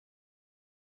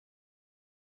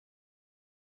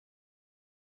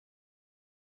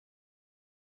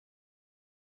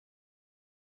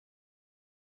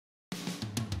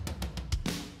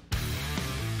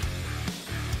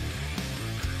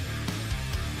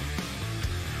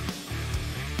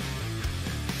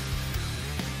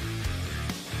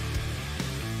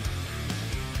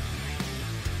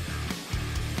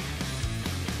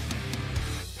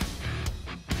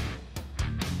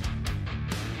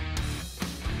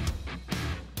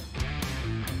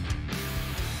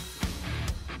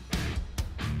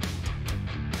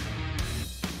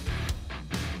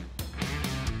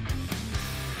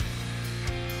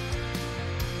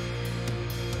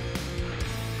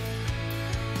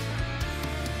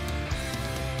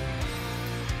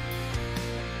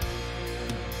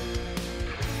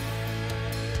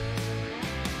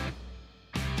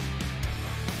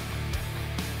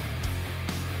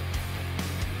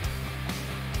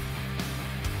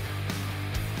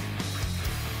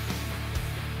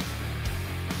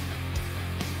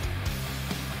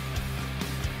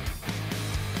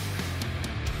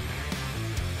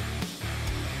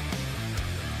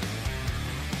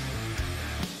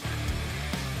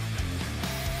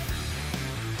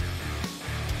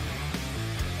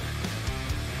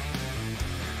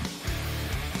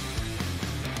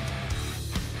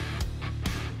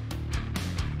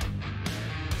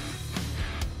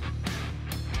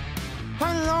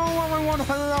everyone,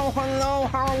 hello,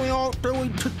 how are we all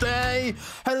doing today?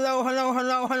 Hello,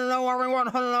 everyone,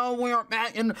 hello, we are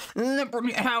back in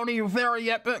Liberty County,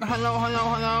 very epic, hello.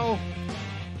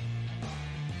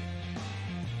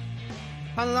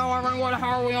 Hello, everyone,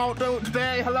 how are we all doing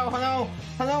today? Hello,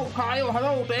 Kyle,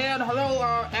 hello, Dan,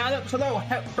 hello, Alex, hello,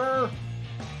 Hector.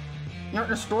 You're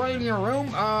destroying your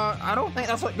room? I don't think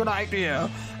that's a good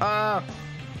idea.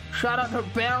 Shout out to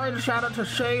Baron, shout out to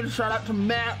Shane, shout out to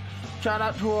Matt, shout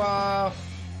out to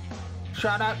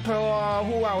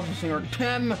who else is here?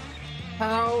 Tim.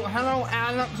 Hello,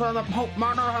 Alex, the Pope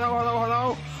Mother,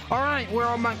 hello. Alright, we're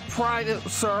on my private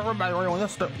server, by the way, on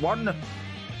this one.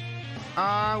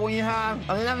 We have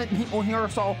 11 people here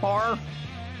so far.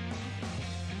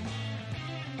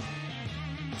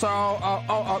 So,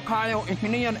 Kyle, if you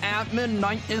need an admin,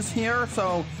 Knight is here,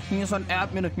 so he's an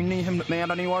admin if you need him to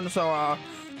man anyone, so,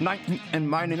 Knight and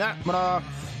minding that, but,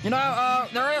 you know,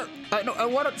 I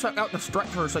want to check out the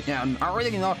structures again. I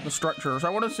really love the structures. I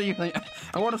want to see if they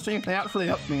actually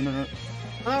help me in it.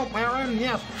 Hello, Baron,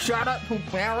 yes, shout out to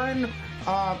Baron,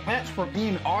 thanks for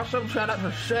being awesome, shout out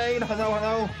to Shade,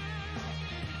 hello.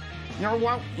 You're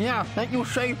welcome, yeah, thank you,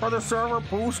 Shade, for the server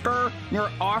booster,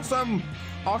 you're awesome.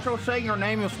 Also saying your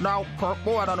name is now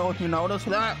purple. I don't know if you noticed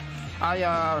that. I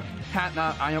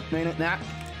updated that.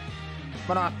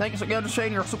 But thanks again,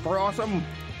 Shane. You're super awesome.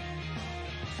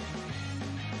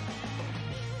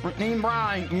 Name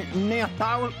Brian. You need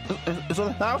 1,000. Is it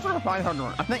 1,000 or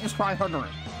 500? I think it's 500.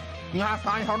 You have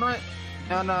 500,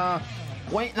 and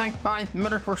wait like 5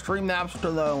 minutes for stream apps to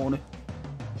load.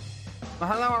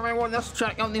 Hello, everyone. Let's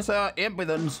check out these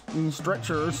ambulance and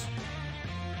stretchers.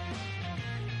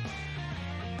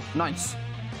 Nice.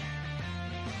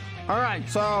 Alright,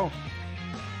 so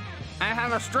I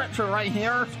have a stretcher right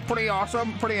here. It's pretty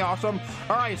awesome.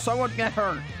 Alright, someone get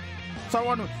hurt.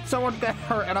 Someone get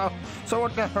hurt and I'll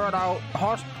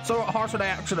horse an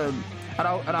accident and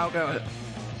I'll do it.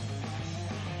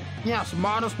 Yes,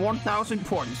 minus 1,000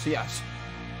 points, yes.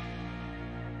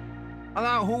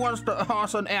 Hello, who wants to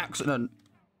horse an accident?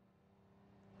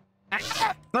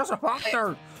 Ah, there's a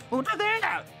fire! Who did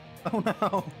that? Oh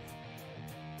no.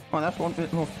 Oh, that's one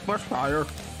bit more bush fire.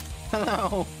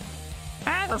 Hello.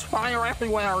 Ah, there's fire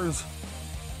everywhere.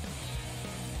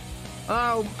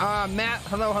 Hello, Matt.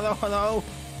 Hello.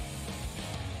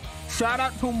 Shout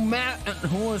out to Matt,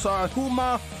 who is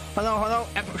Huma. Hello.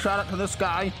 Epic shout out to this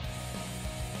guy.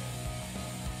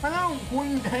 Hello,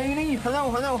 Queen Haney. Hello.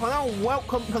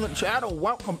 Welcome to the channel.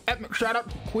 Welcome. Epic shout out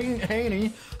to Queen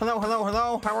Haney. Hello.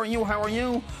 How are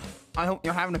you? I hope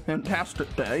you're having a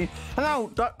fantastic day.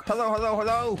 Hello, Duck.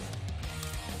 Hello.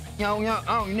 Yo.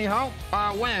 Oh, you need help?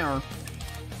 Where?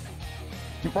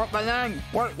 You broke my leg?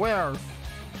 What? Where?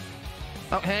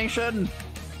 Oh, hey, Shin.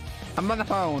 I'm on the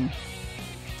phone.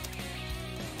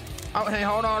 Oh, hey,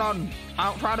 hold on.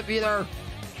 I'll try to be there.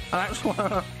 I just want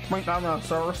to bring down the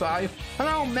server side.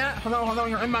 Hello, Matt. Hello.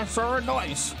 You're in my server?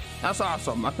 Nice. That's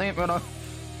awesome. I think I'm gonna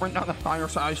bring down the fire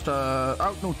size to...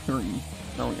 Oh, no, 3.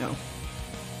 There we go.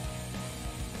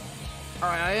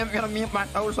 Alright, I am gonna mute my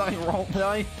outside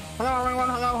roleplay. Hello, everyone.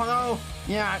 Hello.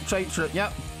 Yeah, I changed it.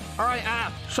 Yep. Alright,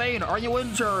 Shane, are you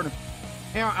injured?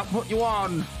 Yeah, I'll put you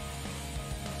on.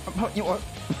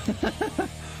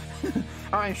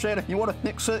 Alright, Shane, if you want to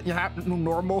fix it, you have to do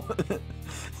normal.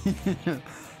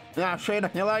 Yeah, Shane,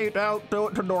 if you laid out, do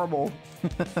it to normal.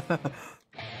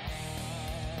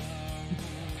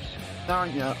 There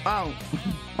you go. Oh,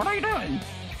 what are you doing?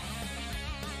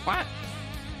 What?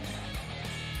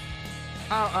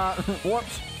 Oh,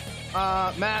 whoops.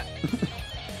 Matt.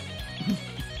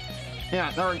 Yeah,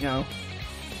 there we go.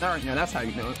 That's how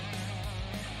you do it.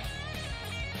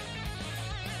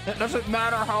 It doesn't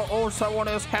matter how old someone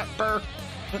is, Hector.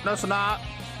 It does not.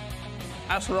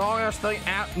 As long as they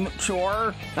act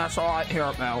mature, that's all I care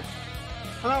about.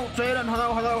 Hello, Jaden.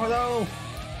 Hello.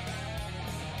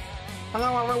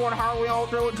 Hello, everyone. How are we all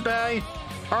doing today?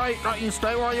 Alright, you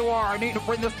stay where you are. I need to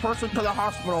bring this person to the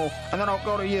hospital, and then I'll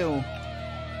go to you.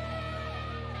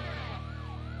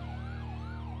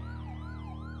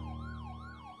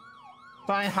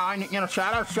 Say hi, you know,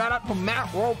 shout out to Matt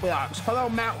Roblox. Hello,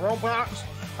 Matt Roblox.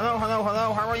 Hello.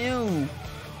 How are you?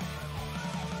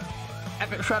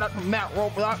 Epic shout out to Matt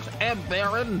Roblox and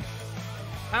Baron.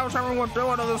 How's everyone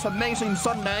doing on this amazing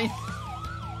Sunday?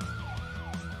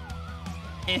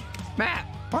 Matt,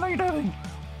 what are you doing?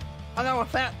 Hello,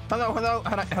 what's that? Hello.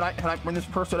 Can I bring this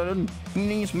person in? He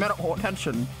needs medical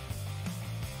attention.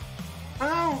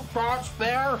 Hello, Frost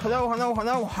Bear.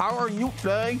 Hello. How are you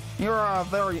today? You're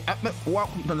very epic.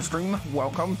 Welcome to the stream.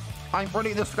 Welcome. I'm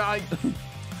bringing this guy to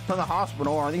the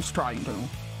hospital, or at least trying to.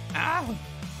 Ah!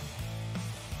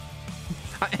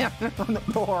 I am from the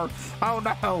door. Oh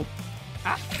no.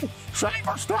 Ah, save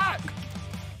or stuck.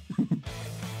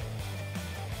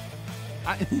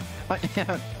 I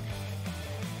can't.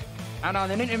 I know,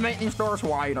 they need to make these doors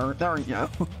wider. There you go.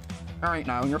 Alright,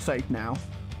 now, you're safe now.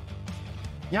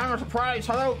 Yeah, I'm surprised.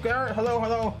 Hello, Garrett.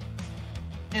 Hello.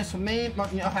 It's me,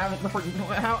 but you haven't.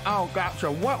 Oh,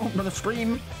 gotcha. Welcome to the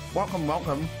stream.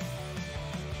 Welcome.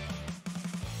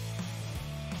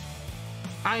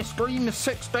 I stream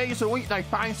 6 days a week, like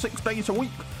 5-6 days a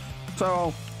week.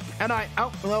 So, and I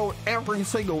upload every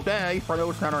single day for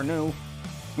those that are new.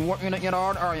 You want me to get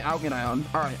on? Alright, I'll get on.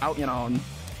 Alright, I'll get on.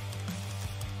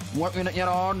 Want me to get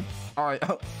on? Alright,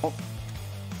 oh.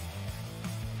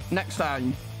 Next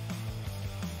time.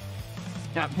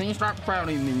 Yeah, please stop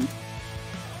crowding me.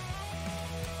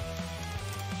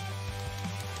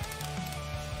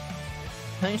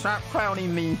 Please stop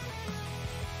crowding me.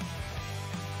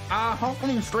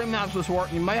 Hopefully the stream apps is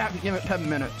working. You may have to give it 10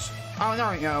 minutes. Oh,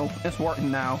 there we go. It's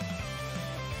working now.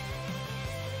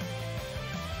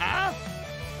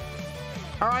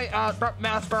 Alright, Dark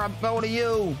Master, I'm going to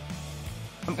you.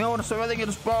 I'm going to everything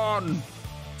in spawn.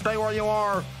 Stay where you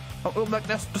are. I'll do my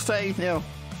best to save you.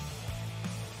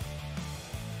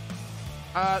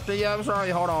 I'm sorry,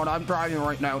 hold on. I'm driving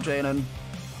right now, Jaden.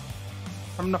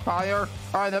 From the fire.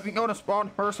 Alright, let me go to spawn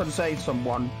first and save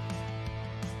someone.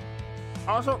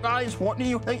 Also, guys, what do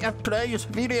you think of today's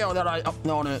video that I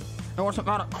uploaded? It was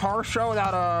about a car show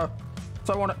that,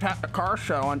 someone attacked a car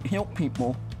show and killed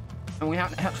people. And we had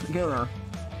to help together.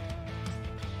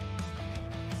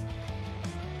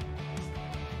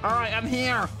 Alright, I'm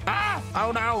here. Ah!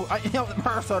 Oh no, I killed the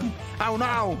person. Oh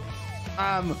no.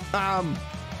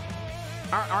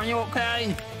 Are you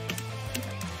okay?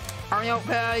 Are you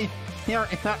okay? Here,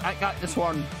 I got this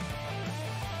one.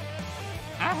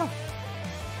 Ah!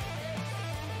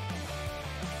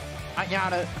 I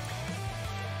got it.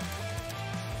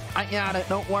 I got it,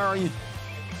 don't worry.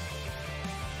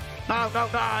 No,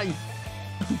 don't die.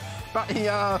 But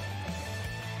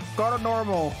go to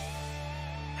normal.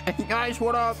 Hey guys,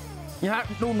 what up? You have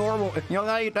to do normal. If you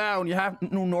lay down, you have to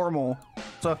do normal.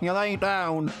 So if you lay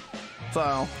down,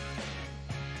 so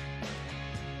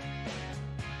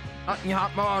you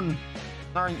hop on.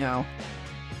 There you go.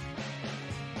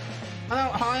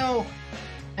 Hello.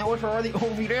 It was a really cool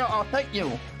video. Oh, thank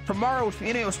you. Tomorrow's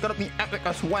video is gonna be epic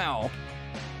as well.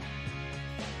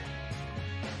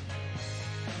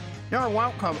 You're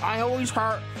welcome. I always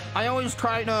try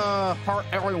to heart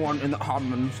everyone in the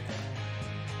comments.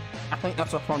 I think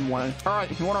that's a fun way. Alright,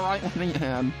 if you want to write with me, you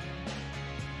can.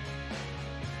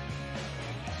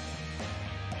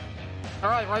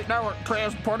 Alright, right now we're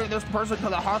transporting this person to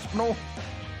the hospital.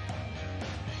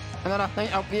 And then I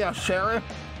think I'll be a sheriff.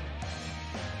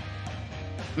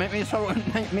 Maybe someone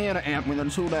take me in an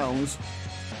ambulance, who knows?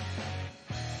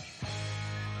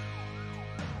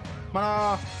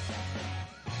 But,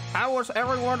 how was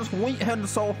everyone's weekend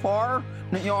so far?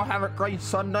 Did you all have a great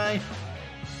Sunday?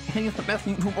 He's the best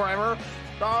YouTuber ever.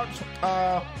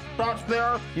 Thoughts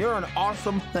there? You're an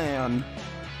awesome fan.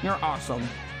 You're awesome.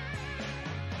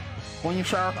 When you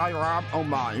sheriff I rob, oh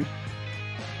my.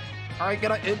 Alright,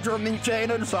 gonna injure me,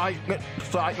 Jaden, so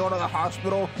I go to the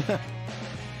hospital.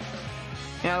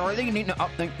 Yeah, I really need to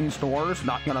update these stores,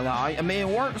 not gonna lie. I mean, it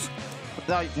works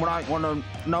like when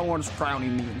no one's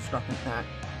drowning me and stuff like that.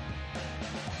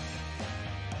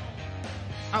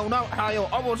 Oh no, Kyle,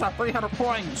 almost at 300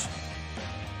 points.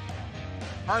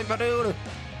 Alright, my dude.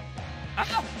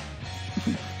 Ah!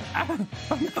 Ah!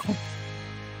 Oh no.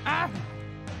 Ah!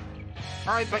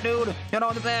 Alright, my dude, get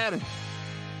on the bed.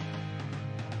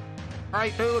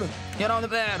 Alright, dude, get on the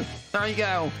bed. There you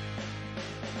go.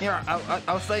 Here,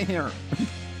 I'll stay here.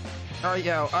 There you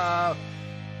go.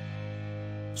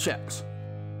 Checks.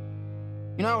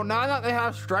 You know, now that they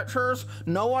have stretchers,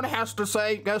 no one has to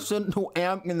say get into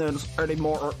ambulance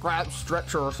anymore or grab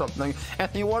stretcher or something.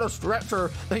 If you want a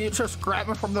stretcher, then you just grab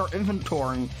it from their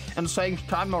inventory and save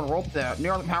time on rope that.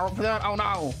 Near the power for that? Oh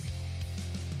no!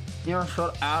 You're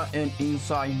shut out and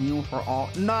inside you for all.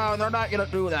 No, they're not gonna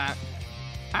do that.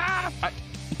 Ah!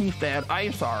 He's dead.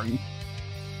 I'm sorry.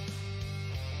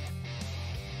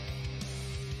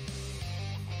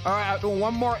 Alright, I'll do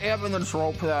one more ambulance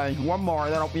role play. One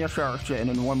more, that'll be a sheriff chain,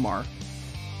 and one more.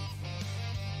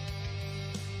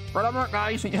 Remember,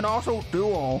 guys, you can also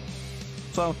duel.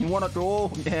 So if you want to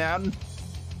duel, you can.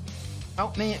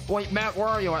 Help me. Wait, Matt, where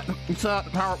are you at? It's at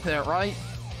the power plant, right?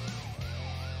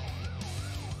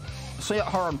 See it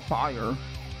her on fire.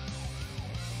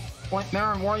 Wait,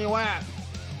 Maren, where are you at?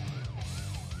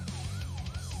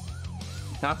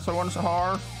 That's the one,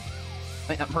 Sahar? I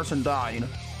think that person died.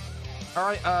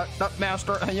 Alright,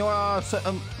 Duckmaster, can you,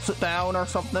 sit down or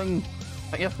something?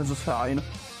 I guess this is fine.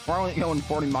 We're only going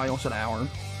 40 miles an hour.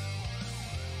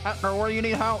 Hector, where do you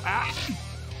need help? Ah!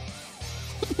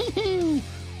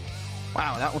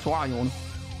 Wow, that was wild.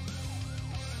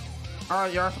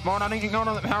 Alright, you're smart. I need to go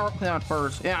to the power plant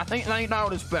first. Yeah, I think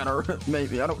night is better.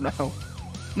 Maybe, I don't know.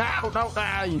 No, don't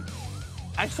die!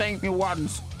 I saved you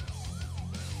once.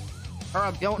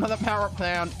 Alright, go to the power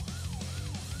plant.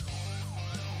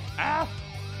 Ah!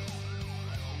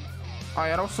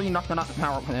 Alright, I don't see nothing at the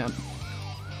power plant.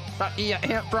 Ducky, I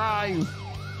can't drive!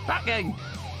 Ducky!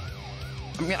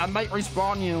 I might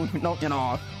respawn you if you don't get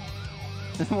off.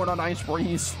 What a nice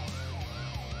breeze.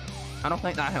 I don't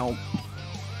think that helped.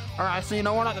 Alright, I see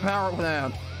no one at the power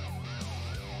plant.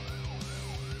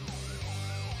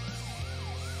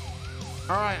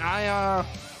 Alright,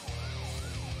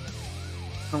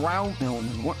 round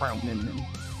building. What round building?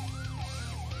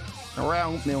 The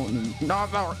round building. Not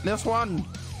about this one.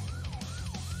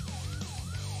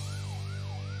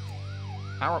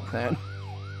 Power plant.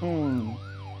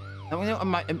 Let me know on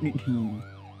my empty team.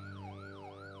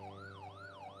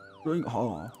 Great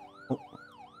hall.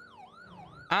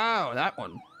 Oh, that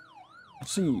one.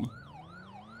 Let's see.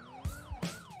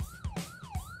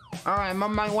 Alright, I'm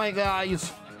on my way,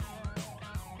 guys.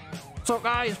 So,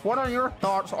 guys, what are your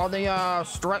thoughts on the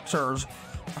stretchers?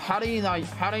 How do you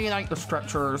like the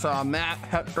stretchers? Matt,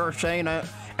 Hector, Shane,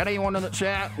 anyone in the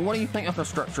chat? What do you think of the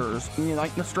stretchers? Do you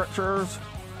like the stretchers?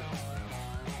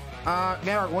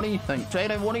 Garrett, what do you think?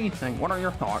 Jaden, what do you think? What are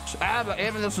your thoughts? But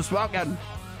even this is smoking.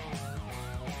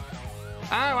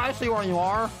 Oh, I see where you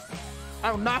are.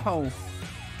 Oh no.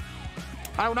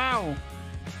 Oh no.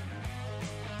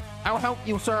 I'll help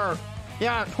you, sir.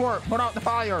 Yeah, Twerk, put out the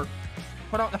fire.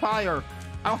 Put out the fire.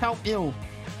 I'll help you.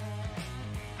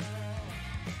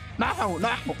 No,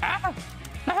 no. Ah.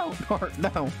 No, Twerk,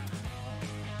 no.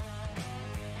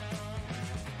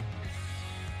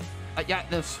 I got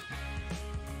this.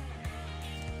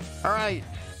 Alright,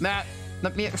 Matt,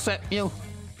 let me accept you.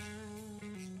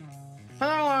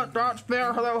 Hello, Dodge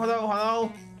Bear. Hello, hello,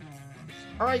 hello.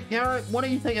 Alright, Garrett, what do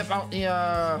you think about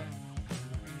the,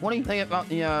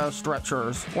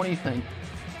 stretchers? What do you think?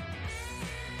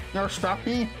 You're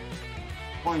Stuffy?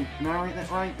 Wait, did I read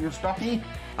that right? You're Stuffy?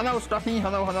 Hello, Stuffy.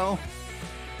 Hello, hello.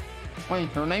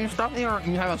 Wait, your name's Stuffy or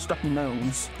you have a stuffy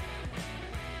nose?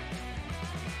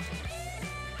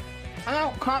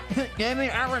 Hello, Cockpit Gaming,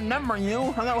 I remember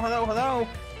you. Hello, hello, hello.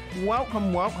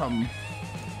 Welcome, welcome.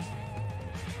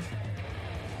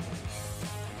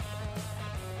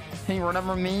 Can you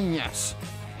remember me? Yes.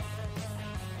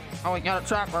 Oh, we got a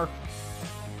chopper.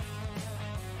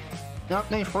 The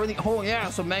update's really cool. Yeah,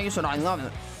 it's amazing. I love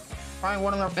it. Probably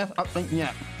one of the best updates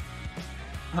yet.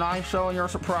 Can I show your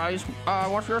surprise?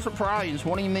 What's your surprise?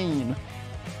 What do you mean?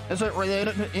 Is it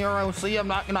related to Euro C? I'm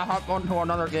not gonna hop onto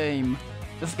another game.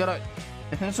 Just gotta,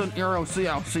 if it's an Euro C,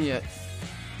 I'll see it.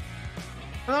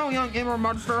 Hello, young gamer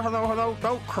monster. Hello, hello.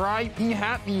 Don't cry. Be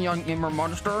happy, young gamer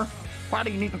monster. Why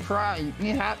do you need to cry? Be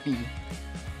happy.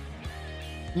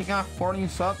 You got 40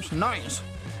 subs. Nice.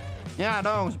 Yeah, I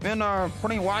know. It's been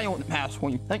pretty wild the past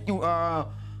week. Thank you,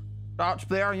 Dodge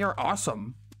Bear. You're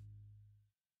awesome.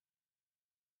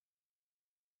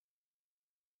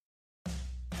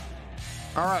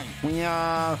 All right,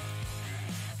 we're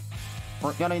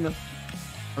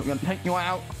gonna take you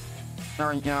out.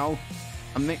 There you go.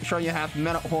 And make sure you have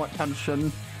medical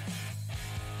attention.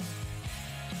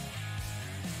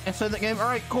 And so the game, all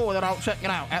right, cool. Then I'll check it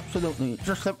out. Absolutely.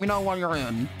 Just let me know when you're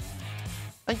in.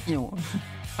 Thank you.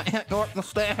 I can't go up the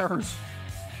stairs.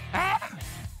 Ah!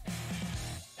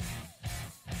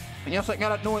 I guess I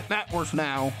gotta do it backwards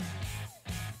now.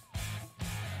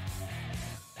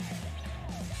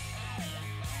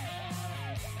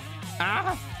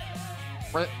 Ah!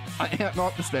 Wait, I can't go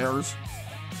up the stairs.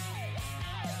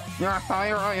 You're on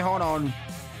fire? Alright, hold on.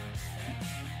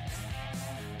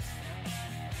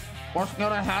 What's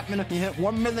gonna happen if you hit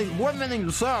 1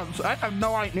 million subs? I have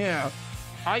no idea.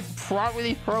 I'd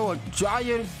probably throw a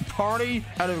giant party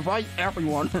and invite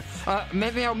everyone.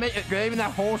 Maybe I'll make a game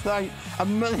that holds like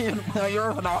 1 million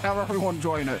players and I'll have everyone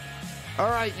join it.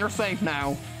 Alright, you're safe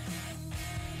now.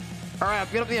 Alright,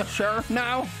 I'm gonna be a sheriff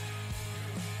now.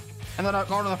 And then I'll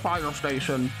go to the fire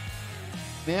station.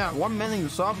 Yeah, 1 million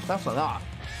subs, that's a lot.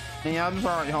 Yeah, I'm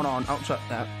sorry, hold on, I'll check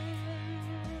that.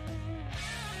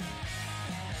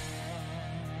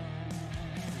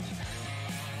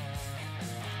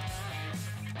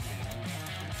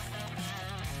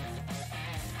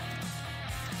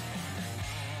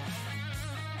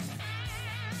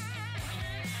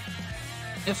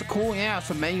 It's cool, yeah, it's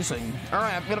amazing.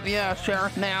 Alright, I'm gonna be a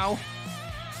sheriff now.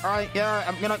 Alright, yeah,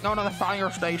 I'm gonna go to the fire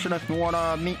station if you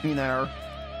wanna meet me there.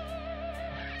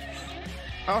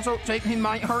 Also, JP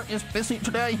might hurt his busy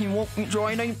today, he won't be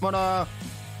joining, but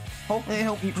hopefully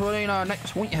he'll be joining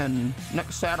next weekend,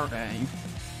 next Saturday.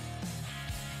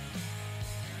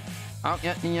 I'll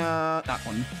get the that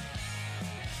one.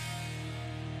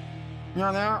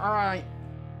 You're there? Alright.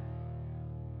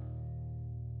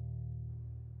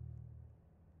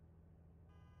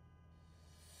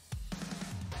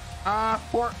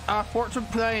 Fortune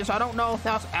Plays, I don't know if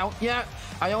that's out yet.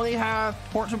 I only have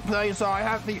Fortune Plays, so I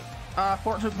have the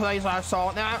Fortune Plays I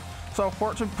saw that. So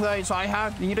Fortune Plays, I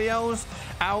have videos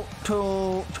out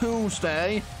till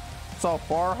Tuesday so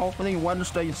far, hopefully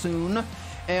Wednesday soon.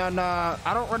 And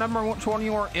I don't remember which one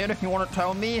you were in, if you want to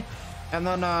tell me. And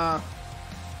then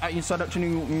you said it to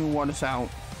new one is out.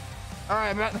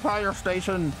 Alright, I'm at the fire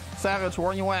station. Savage,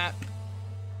 where you at?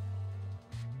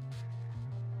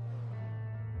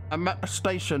 I'm at the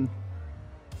station.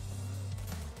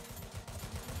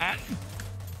 At...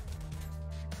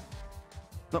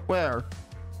 Look where?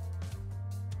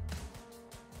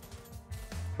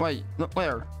 Wait, look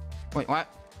where? Wait, what?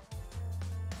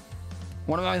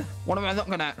 What am I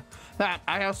looking at? That,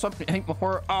 I have something to think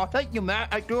before. Oh, thank you, Matt.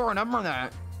 I do remember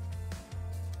that.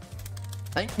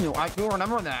 Thank you, I do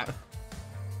remember that.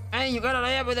 Hey, you got an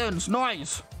evidence,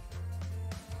 nice.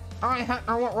 Alright,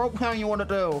 Hector, what roleplay you want to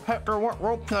do? Hector, what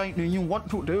roleplay do you want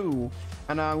to do?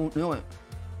 And I will do it.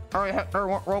 Alright, Hector,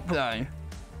 what roleplay?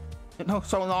 It took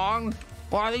so long?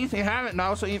 Well, at least you have it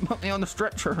now, so you put me on the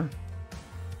stretcher.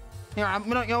 Here, I'm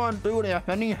gonna go and do it. If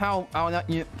I need help, I'll let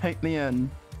you take me in.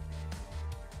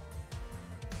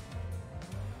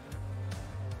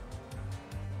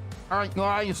 Alright,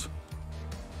 guys.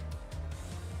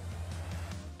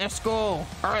 Let's go.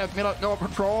 Alright, I'm gonna go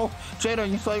patrol. Jada,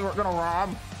 you say we're gonna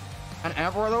rob an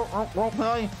Everett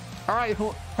roleplay? Alright,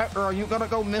 Hector, are you gonna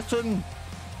go missing?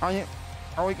 Are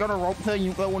we gonna roleplay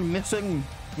you going missing?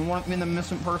 You want me the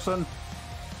missing person?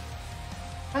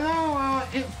 Hello,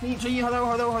 it's PG.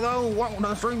 Hello. Welcome to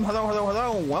the stream.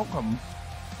 Hello. Welcome.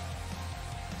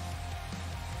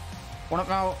 What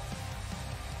about...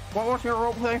 What was your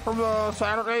roleplay from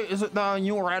Saturday? Is it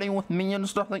you riding with me and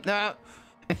stuff like that?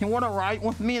 If you want to ride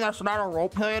with me, that's not a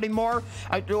roleplay anymore.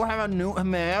 I do have a new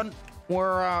command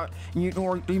where you can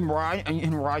redeem ride and you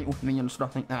can ride with me and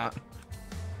stuff like that.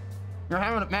 You're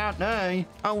having a bad day.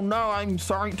 Oh no, I'm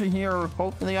sorry to hear.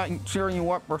 Hopefully I can cheer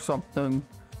you up or something.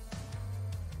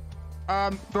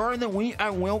 During the week I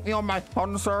will be on my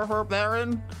fun server,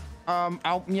 Baron.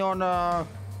 I'll be on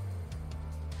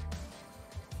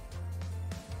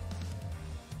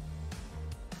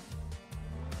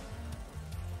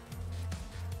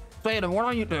Jaden, what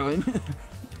are you doing?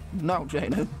 No,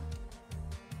 Jaden.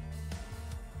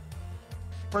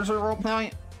 Where's the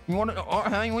roleplay? You want to? Oh,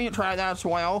 hey, we can try that as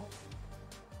well.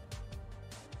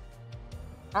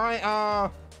 All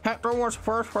right, Hector was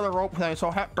first for the roleplay, so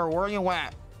Hector, where are you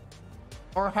at?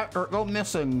 Or Hector, go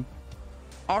missing.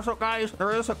 Also, guys,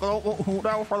 there is a global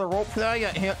cooldown for the roleplay.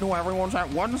 I can't do everyone's at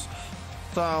once,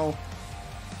 so.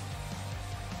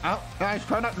 Guys,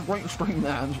 try not to break stream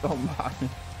lands. Oh my.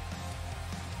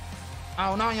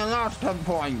 Oh, now you lost 10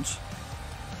 points.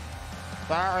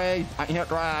 Sorry, I can't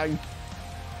drag.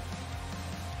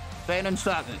 Jaden,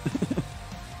 stop it.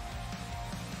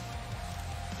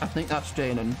 I think that's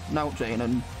Jaden. No,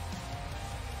 Jaden.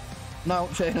 No,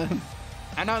 Jaden.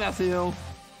 I know that's you.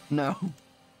 No.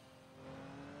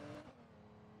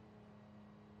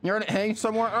 You're in a hay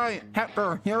somewhere? Alright,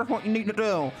 Hector, here's what you need to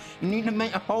do. You need to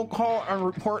make a phone call and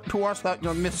report to us that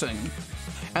you're missing.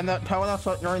 And that tell us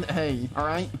that you're in the hay,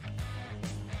 alright?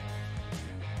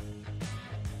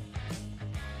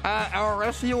 I'll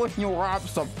arrest you if you rob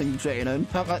something, Jaden.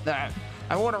 How about that?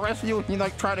 I won't arrest you if you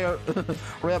like try to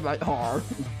grab my car.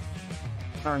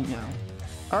 Alright, now.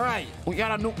 Alright, we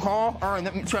got a new call. Alright,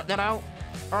 let me check that out.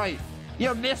 Alright,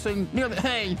 you're missing near the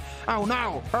hay. Oh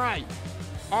no, alright.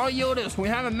 All units, we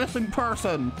have a missing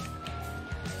person.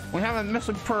 We have a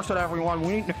missing person, everyone.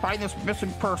 We need to find this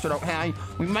missing person, okay?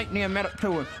 We might need a medic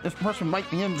to it. This person might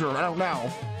be injured, I don't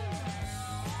know.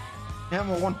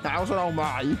 Gamble 1,000, oh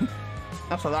my.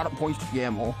 That's a lot of points to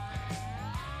gamble.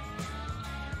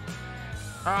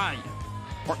 Alright,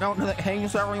 we're going to the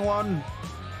hangs, everyone.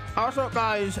 Also,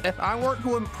 guys, if I were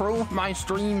to improve my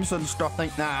streams and stuff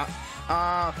like that,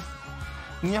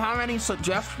 do you have any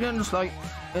suggestions? Like,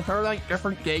 is there like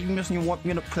different games you want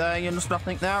me to play and stuff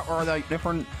like that, or like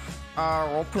different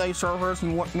roleplay servers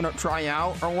you want me to try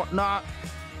out or whatnot?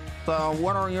 So,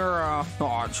 what are your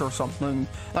thoughts or something?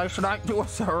 Like, should I do a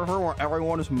server where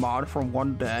everyone is mod for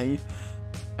one day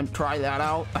and try that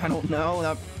out? I don't know.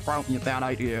 That's probably a bad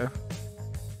idea.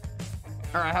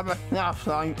 Alright, have a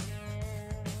flashlight.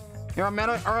 You're a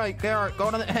minute? Alright, Garrett,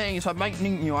 go to the haze. I might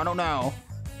need you, I don't know.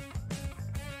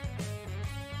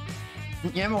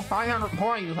 Yeah, well, 500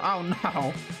 points. Oh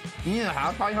no.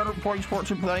 Yeah, 500 points,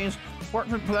 fortune plays.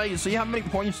 Fortune plays, see how many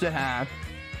points they have.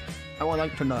 I would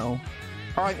like to know.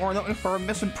 Alright, we're looking for a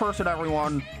missing person,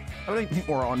 everyone. How many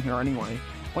people are on here anyway?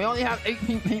 We only have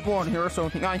 18 people on here, so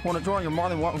if you guys want to join, you're more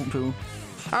than welcome to.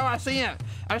 Oh, I see it.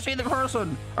 I see the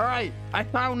person. Alright, I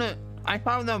found it. I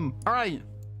found them. Alright.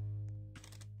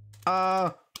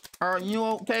 Are you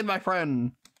okay, my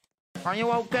friend? Are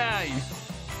you okay?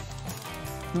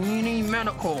 You need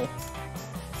medical.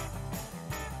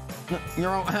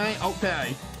 You're okay?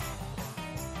 Okay.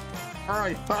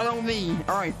 Alright, follow me.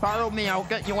 Alright, follow me. I'll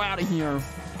get you out of here.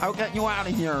 I'll get you out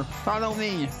of here. Follow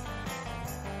me.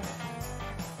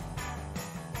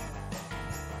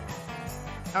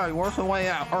 Alright, where's the way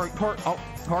out? Alright,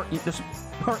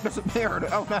 Hart disappeared.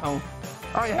 Oh no.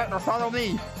 Alright, Hector, follow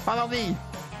me. Follow me.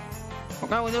 We're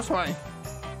going this way.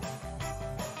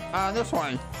 This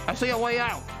way. I see a way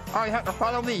out. Alright, Hector,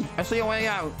 follow me. I see a way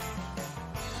out.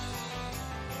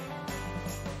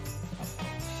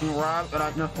 You robbed and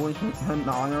I just wasted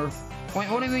 $10. Wait,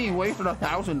 what do you mean you wasted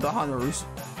 $1,000?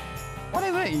 What do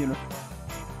you mean?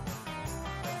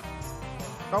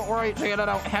 Don't worry, Janet,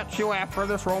 I'll catch you after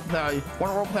this roleplay. One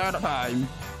roleplay at a time.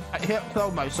 I hit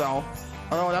kill myself.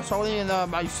 Although that's only in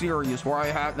my series where I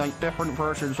have like different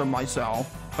versions of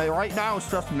myself. But right now it's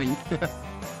just me.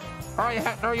 Alright,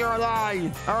 Hector, you're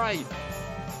alive. Alright.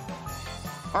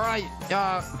 Alright,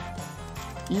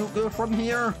 you good from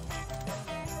here?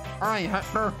 Alright,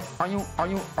 Hector, are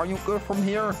you good from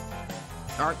here?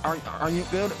 Are you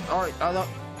good? Alright,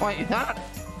 wait, is that?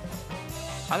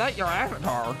 I like your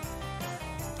avatar.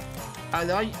 I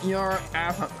like your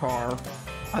avatar.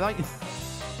 I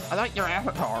like your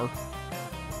avatar.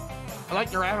 I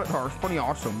like your avatar. It's pretty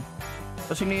awesome.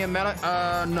 Does he need a medic?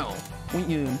 No. We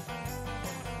do.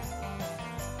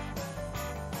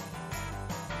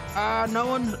 No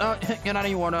one's hitting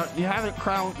anyone. You haven't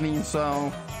crowned me,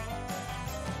 so.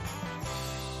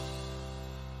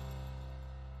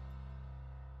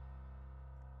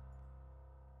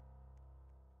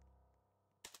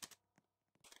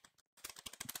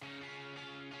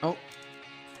 Oh.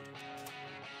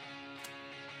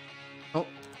 Oh.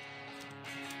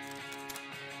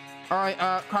 Alright,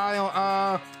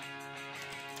 Kyle,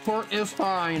 Port is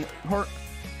fine.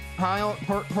 Kyle,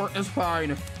 Port is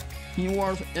fine. He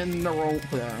was in the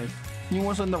roleplay. He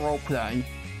was in the roleplay.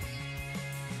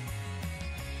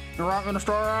 You're out in the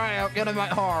store? Alright, I'll get in my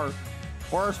car.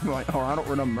 Where's my car? I don't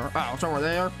remember. Oh, it's over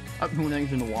there. I have two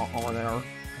things in the wall over there.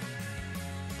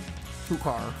 Two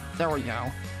car. There we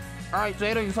go. Alright,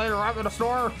 Zeta, you say you're out in the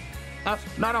store? That's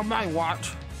not on my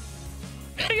watch.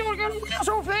 You're gonna be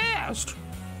so fast!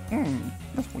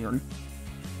 That's weird.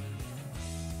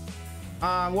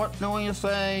 What do you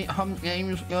say?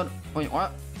 Game's good. Wait,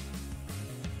 what?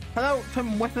 Hello,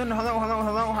 Tim Whitman. Hello.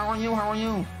 How are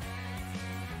you?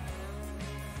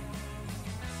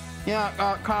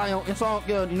 Yeah, Kyle, it's all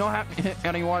good. You don't have to hit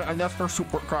anyone unless they're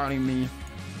super crowding me.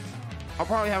 I'll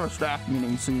probably have a staff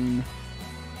meeting soon.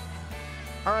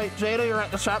 Alright, Jada, you're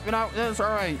at the shopping outlets?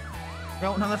 Alright.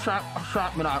 Go to the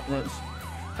shopping outlets.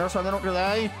 There's a little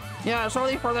delay. Yeah, it's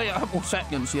only for like a couple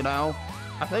seconds, you know.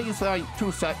 I think it's like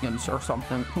 2 seconds or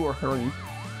something. 2 or 3.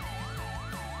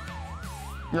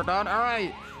 You're done?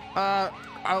 Alright.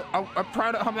 I'll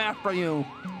try to come after you.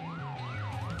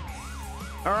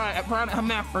 Alright, I'm trying to come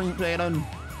after you, Jaden.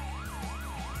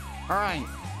 Alright.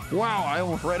 Wow, I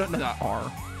almost ran into that car.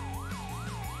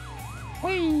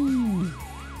 Whee!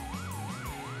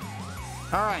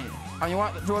 Alright, are you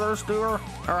at the jewelry store?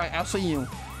 Alright, I'll see you.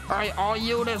 Alright, all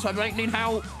units, I might need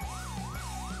help.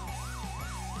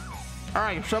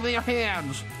 Alright, show me your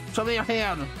hands. Show me your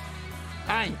hand.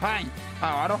 Hey. Oh,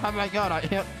 I don't have my gun. I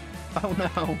hit. Oh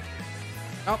no.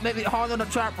 Oh, maybe harder the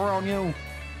chopper on you.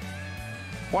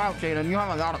 Wow, Jaden, you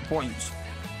have a lot of points.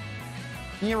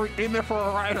 You redeemed me for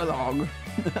a ride along.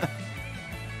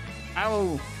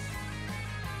 Ow.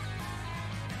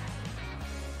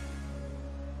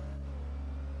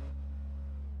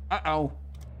 Uh-oh.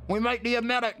 We might need a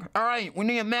medic. Alright, we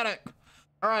need a medic.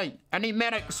 Alright, I need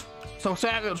medics. So,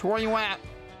 Savage, where you at?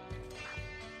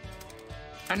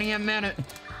 I need a medic.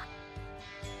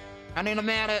 I need a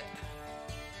medic.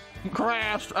 You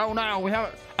crashed. Oh no, we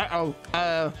have. Uh-oh.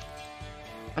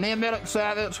 I need a medic,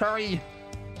 Savage. Hurry.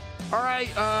 Alright,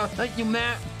 thank you,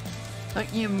 Matt.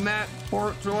 Thank you, Matt,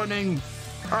 for joining.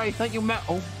 Alright, thank you, Matt.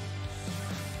 Oh.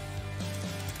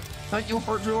 Thank you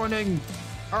for joining.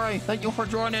 Alright, thank you for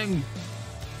joining.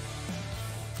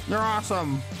 You're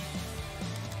awesome.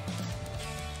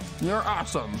 You're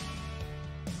awesome.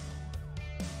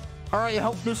 Alright,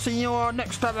 hope to see you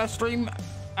next time I stream.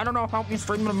 I don't know if I'll be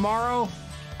streaming tomorrow.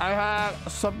 I have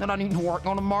something I need to work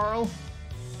on tomorrow.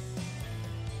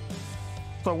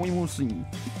 So we will see.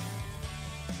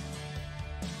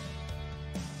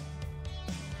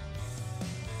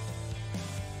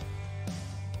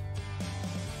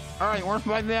 Alright, where's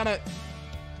my minute?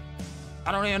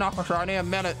 I don't need an officer, I need a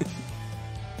minute.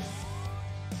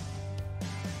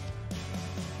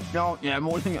 No, yeah, I'm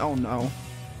losing. Oh no.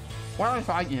 What if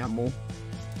I gamble?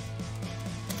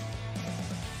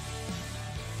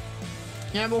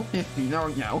 Gamble 50, there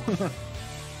we go.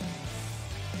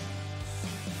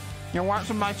 You're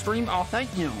watching my stream? Oh,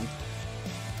 thank you.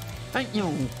 Thank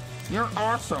you. You're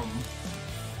awesome.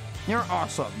 You're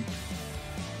awesome.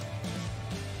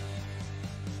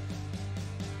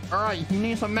 Alright, you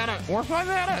need some minute. Where's my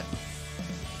minute?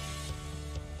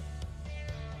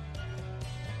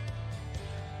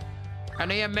 I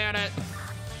need a minute.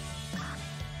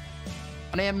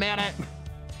 I need a minute.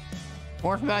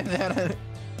 Where's my minute?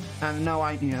 I have no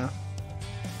idea.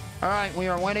 Alright, we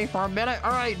are waiting for a minute.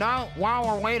 Alright, now while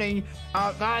we're waiting,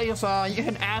 guys, you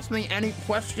can ask me any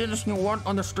questions you want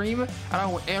on the stream, and I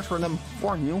will answer them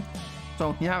for you.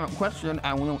 So if you have a question,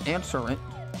 I will answer it.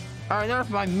 Alright, there's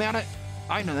my minute.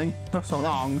 I know they took so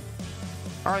long.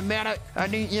 Alright, minute, I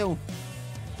need you.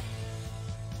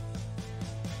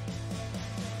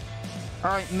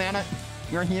 Alright, minute,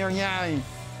 you're here, yay.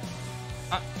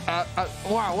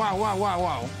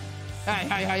 Wow.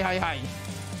 Hey.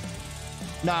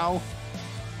 No.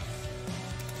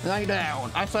 Lay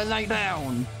down. I said lay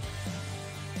down.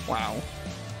 Wow.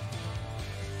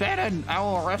 Shannon, I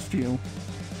will arrest you.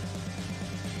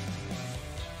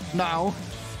 No.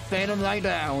 Shannon, lay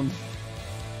down.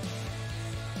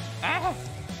 Ah.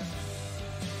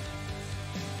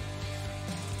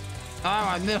 Oh,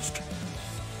 I missed.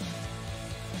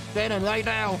 Shannon, lay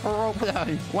down for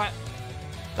roleplay. What?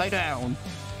 Lay down.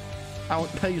 I will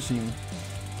tase you.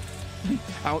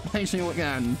 I will tase you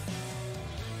again.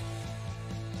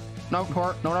 No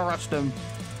court, don't arrest him.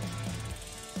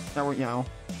 There we go.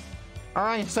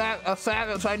 Alright,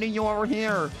 Savage, I need you over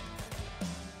here.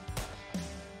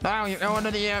 Now you're going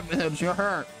to the ambulance, you're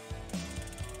hurt.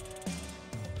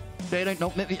 Jaden,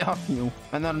 don't let me help you,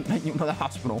 and then take you to the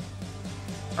hospital.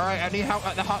 Alright, I need help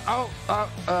at the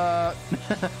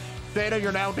Jaden,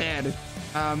 you're now dead.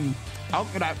 I'll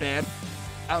get out dead.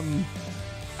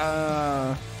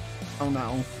 Oh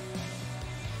no.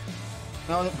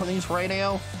 No, the police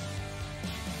radio?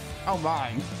 Oh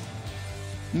my.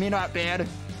 Me not dead.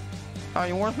 Oh,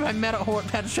 you worth my medical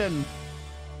attention.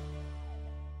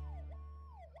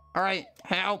 Alright,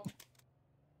 help.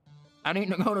 I need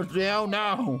to go to jail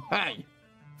now. Hey.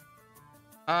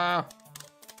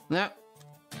 That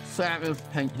Savage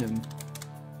take him.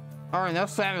 Alright, that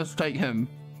Savage take him.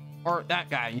 Or that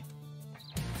guy.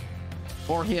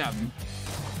 Or him.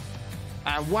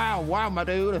 Wow, my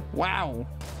dude. Wow.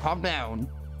 Calm down.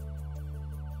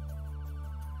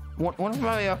 What is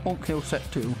my full kill set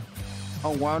to?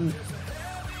 Oh, 1.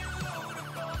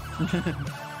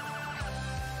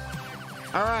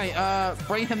 Alright,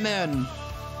 bring him in.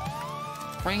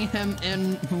 Bring him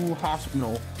into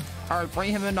hospital. Alright,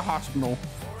 bring him into hospital.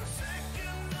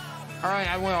 Alright,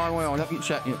 I will. Let me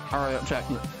check it. Alright, I'll check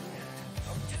it.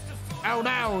 Oh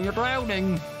no, you're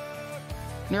drowning.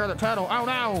 Near the tunnel. Oh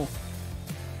no.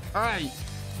 Alright.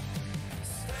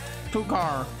 2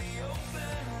 car.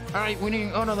 Alright, we need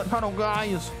to go to the tunnel,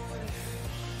 guys.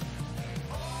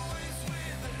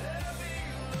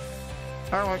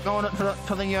 Alright, going to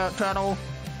the tunnel.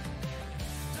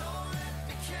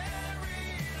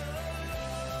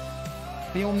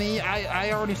 Feel me?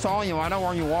 I already saw you. I know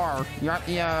where you are. You're at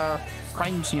the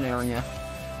crime scene area.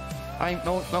 I'm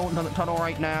going to the tunnel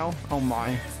right now. Oh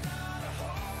my.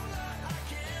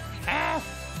 Ah!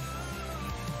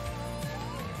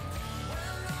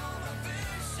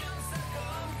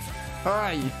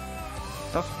 Alright.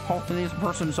 Let's hope this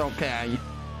person's okay.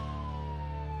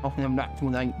 Hopefully I'm not too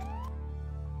late.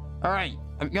 Alright.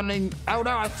 I'm gonna need... Oh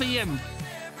no, I see him!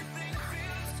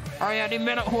 Alright, I need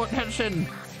medical attention.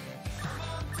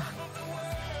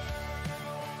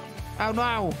 Oh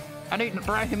no! I need to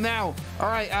drag him out.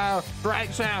 Alright,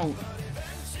 drags out.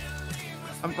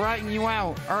 I'm dragging you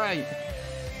out. Alright.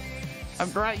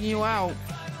 I'm dragging you out.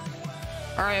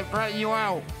 Alright, I'm dragging you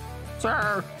out.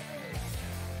 Sir!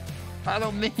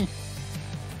 Follow me.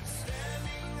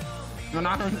 You're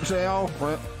not in jail.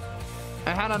 I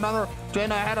had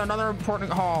another important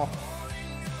call.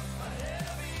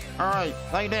 Alright,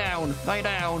 lay down.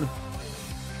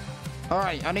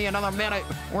 Alright, I need another minute.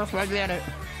 Where's my minute?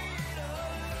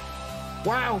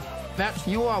 Wow, That's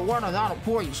you are one of the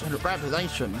points.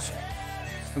 Congratulations.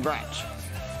 Congrats.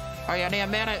 Oh yeah, damn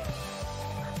minute.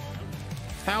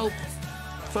 Help!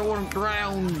 Someone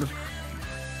drowned.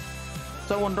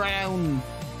 Someone drowned.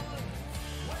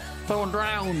 Someone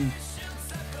drowned.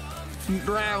 He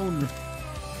drowned.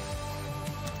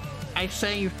 I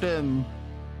saved him.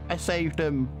 I saved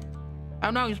him. Oh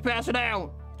no, he's passing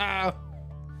out. I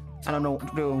don't know what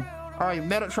to do. All right,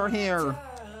 medics are here.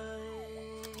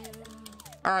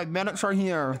 All right, medics are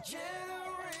here.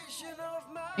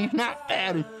 He's not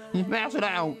dead. He's passing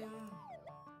out.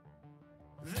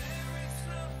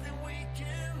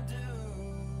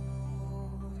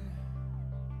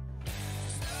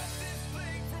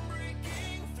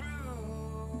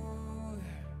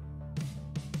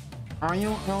 Are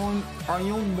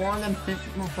you more than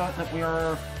 50% that we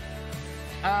are?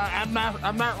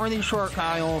 I'm not really sure,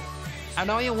 Kyle. I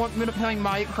know you want me to play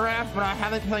Minecraft, but I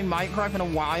haven't played Minecraft in a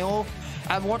while.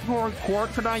 I want to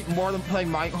record tonight more than play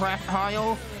Minecraft,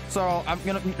 Kyle. So I'm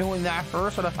gonna be doing that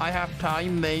first, and if I have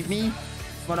time, maybe.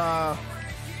 But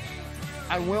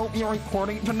I will be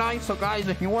recording tonight, so guys,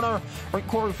 if you want to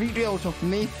record videos with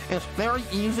me, it's very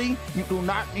easy. You do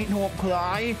not need to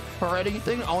apply for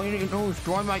anything. All you need to do is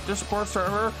join my Discord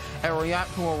server and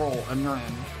react to a role, and you're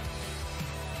in.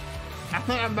 I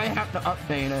think I may have to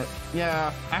update it.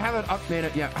 Yeah, I haven't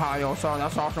updated yet, Kyle, so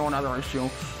that's also another issue.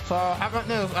 So how about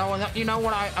this? I will let you know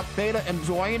when I update it and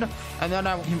join, and then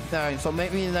I will keep that. So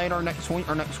maybe later next week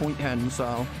or next weekend,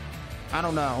 so I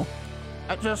don't know.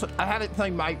 I haven't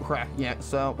played Minecraft yet,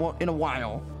 so, well, in a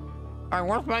while. Alright,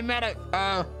 where's my medic?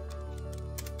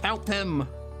 Help him.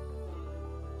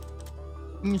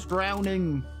 He's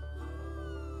drowning.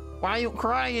 Why are you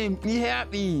crying? Be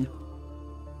happy.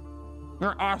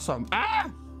 You're awesome.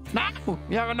 Ah! No!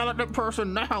 You have another good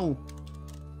person now.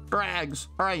 Drags.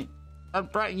 Alright, I'm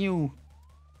dragging you.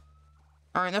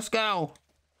 Alright, let's go.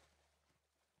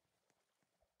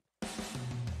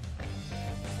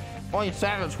 Oh, you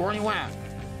savage, where are you at?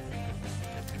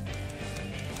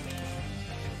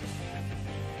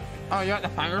 Oh, you're at the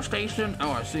fire station?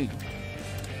 Oh, I see.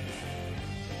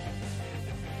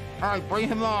 Alright, bring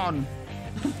him on.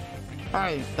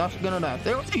 Alright, that's good enough.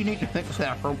 They really need to fix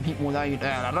that for people without you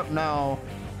dead. I don't know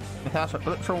if that's a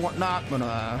glitch or whatnot, but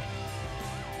I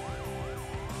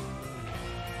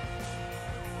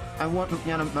want to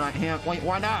get him, but I can't. Wait,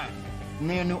 why not?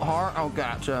 Need a new heart? Oh,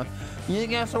 gotcha. You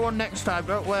get someone next time,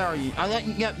 don't worry. I'll let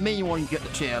you get me when you get the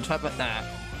chance. How about that?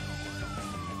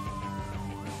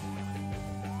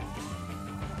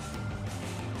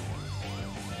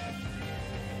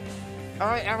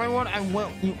 Alright, everyone, I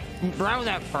will. You drown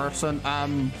that person.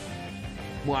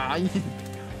 Why?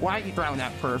 Why you drown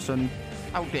that person?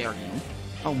 How dare you?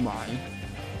 Oh my.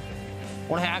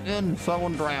 What happened?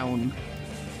 Someone drowned.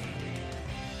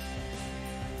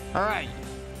 Alright.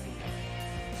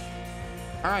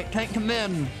 Alright, take him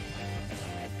in.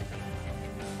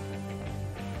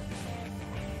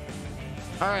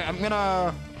 Alright, I'm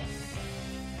gonna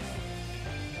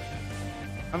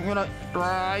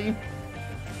try.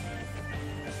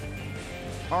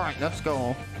 Alright, let's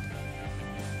go.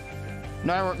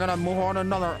 Now we're gonna move on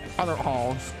to other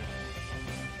halls.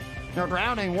 You're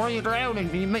drowning. Where are you drowning?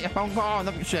 Can you make a phone call?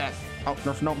 Let me check. Oh,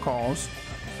 there's no calls.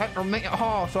 Hector, make a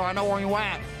call so I know where you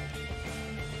at.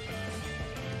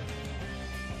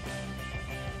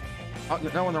 Oh,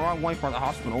 you're going the wrong way for the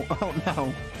hospital. Oh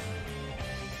no.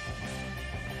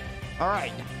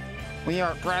 Alright. We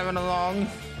are driving along.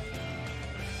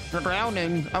 You're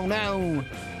drowning. Oh no.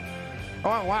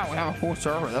 Oh wow, we have a full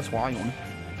server. That's wild.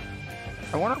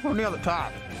 I wonder if we're near the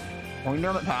top. Are we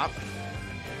near the top?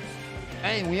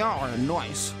 Hey, we are.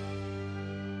 Nice.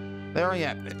 Very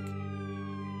epic.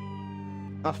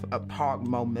 That's a pog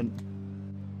moment.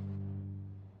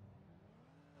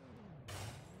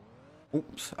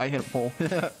 Oops, I hit a pole.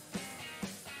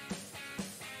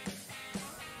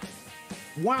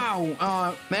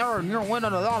 Wow, Marin, you're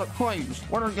winning a lot of points.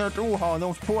 What are you gonna do with all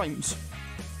those points?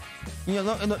 You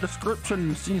look in the description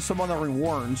and see some other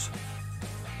rewards.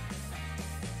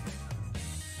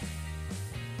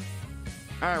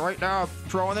 Alright, right now,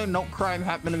 drowning, no crime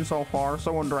happening so far.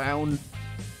 Someone drowned.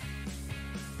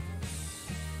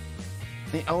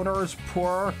 The owner is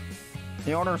poor.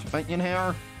 The owner's making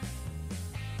here.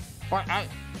 What?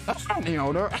 That's not the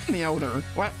owner. I'm the owner.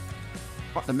 What?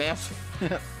 What the mess?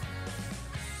 There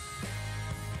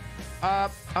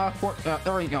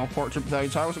we go, fortune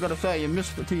page. I was gonna say, you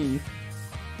missed the T.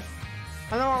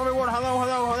 Hello everyone,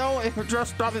 hello. If you're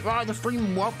just stopping by the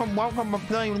stream, welcome. I'm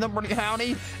playing with Liberty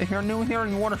County. If you're new here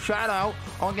and you want a shout out,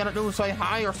 all you gotta do is say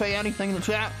hi or say anything in the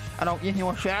chat, and I'll give you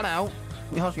a shout out,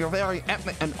 because you're very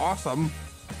epic and awesome.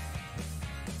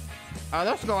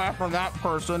 Let's go after that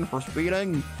person for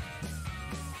speeding.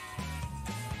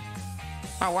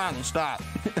 Oh wow, they stopped.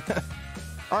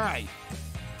 All right.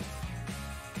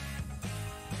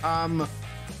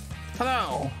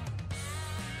 Hello.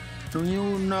 Do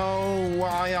you know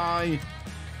why I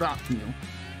stopped you?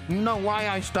 You know why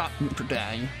I stopped you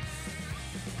today?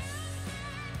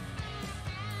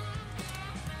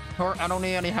 Court, I don't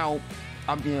need any help.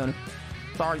 I'm in.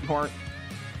 Sorry, Court.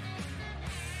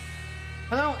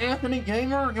 Hello, Anthony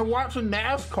Gamer. You're watching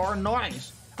NASCAR.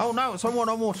 Nice. Oh no, someone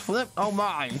almost flipped. Oh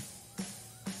my.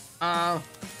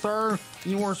 Sir,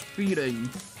 you were speeding.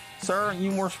 Sir,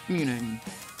 you were speeding.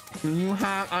 Do you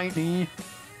have ID?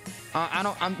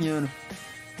 I'm in.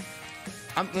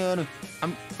 I'm in.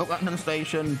 I'm back to the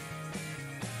station.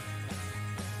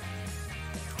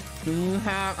 Do you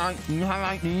have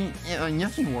ID?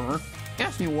 Yes, you were.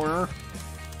 Yes, you were.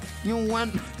 You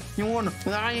went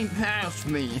flying past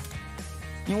me.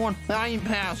 You went flying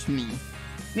past me.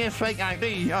 Yes, fake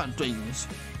ID. Oh, jeez.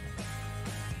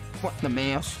 What the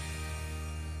mess?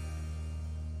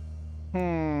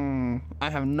 I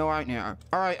have no idea.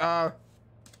 Alright,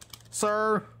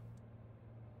 sir.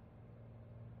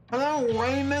 Hello,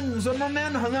 Raymond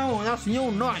Zimmerman. Hello, that's you.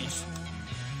 Nice.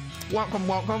 Welcome,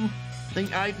 welcome.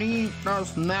 The ID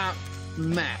does not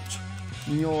match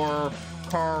your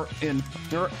car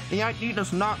info. The ID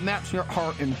does not match your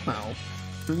car info.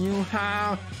 Do you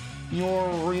have your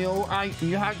real ID? Do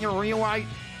you have your real ID?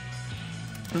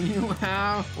 Do you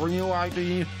have real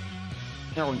ID?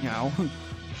 There we go.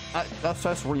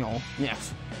 That's real.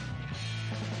 Yes.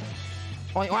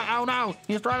 Wait, what? Oh no!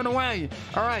 He's driving away!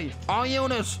 Alright, all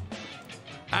units!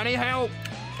 I need help!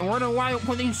 We're in a wild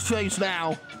police chase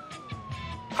now!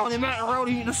 On the main road,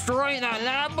 he destroyed that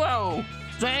Lambo!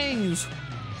 James!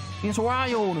 He's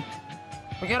wild!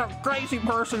 We got a crazy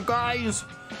person, guys!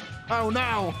 Oh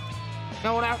no!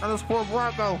 Going after this poor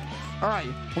Bronco! Alright,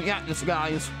 we got this,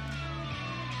 guys.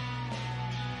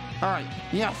 Alright,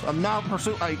 yes, I'm now in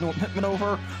pursuit. Alright, don't hit me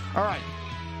over. Alright.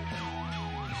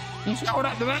 He's going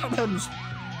up the mountains!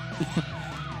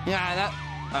 Yeah, that...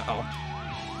 Uh-oh.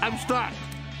 I'm stuck!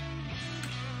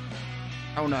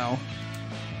 Oh no.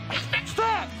 I'm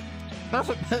stuck! That's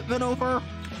a hit me over?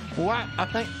 What? I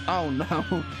think... Oh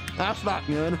no. That's not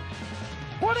good.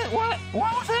 What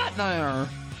was that there?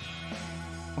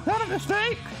 Was that a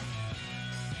mistake?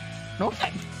 No,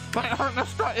 my heart got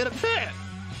stuck in a pit!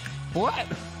 What?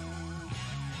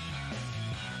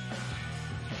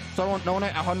 Someone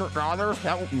donate $100?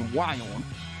 That would be wild.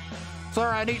 Sir,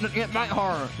 I need to get my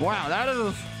heart. Wow, that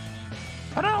is...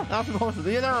 I don't know, that's supposed to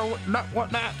be there or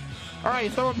what not.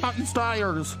 Alright, someone pop these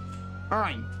tires.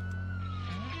 Alright.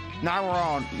 Now we're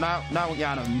on. Now we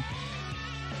got him.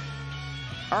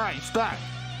 Alright, stop.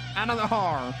 Out of the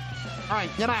car. Alright,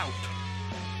 get out.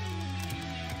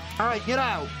 Alright, get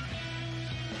out.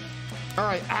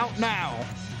 Alright, out now.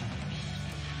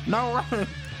 No running.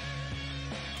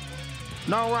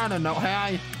 No running, no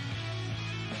hey.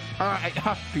 Alright,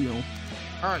 huff you.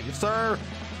 Alright, sir.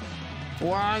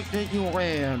 Why did you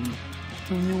run?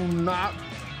 Do you not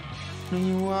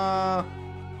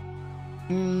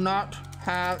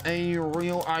have a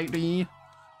real ID?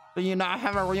 Do you not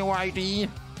have a real ID?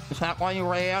 Is that why you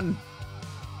ran?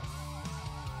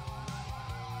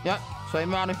 Yep, say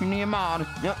mod if you need a mod.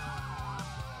 Yep.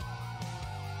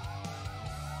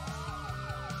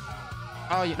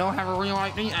 Oh, you don't have a real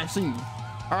ID? I see.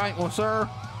 Alright, well, sir,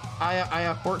 I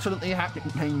unfortunately have to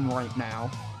contain you right now.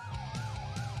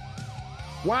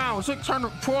 Wow,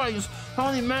 600 points!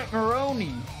 Holy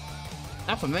macaroni!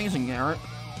 That's amazing, Garrett.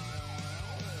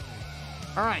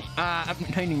 Alright, I'm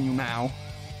containing you now.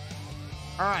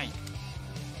 Alright.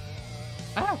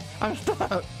 Ah, I'm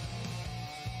stuck!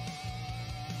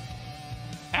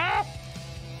 Ah!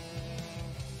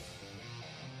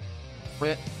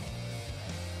 Quit.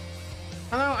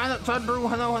 Hello, Alexander.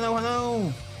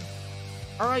 Hello.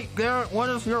 Alright, Garrett, what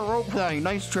is your roleplay?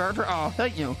 Nice charger. Oh,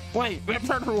 thank you. Wait, that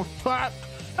charger was clapped?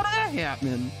 How did that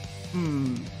happen?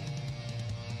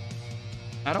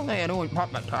 I don't think anyone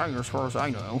popped my tires as far as I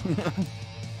know.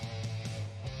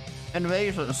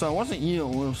 Invasion, so it wasn't you,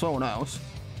 it was someone else.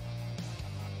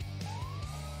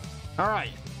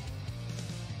 Alright.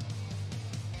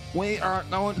 We are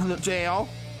going to the jail.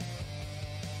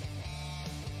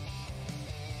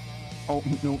 Oh,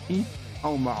 no.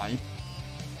 Oh my.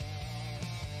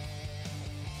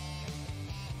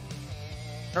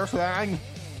 There's that.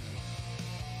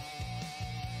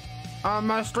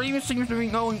 My stream seems to be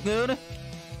going good.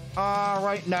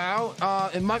 Right now.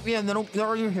 It might be a little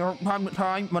blurry here from time to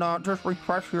time, but just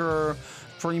refresh your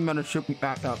stream and it should be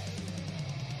back up.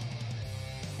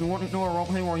 You want to do a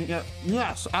roleplay where you get...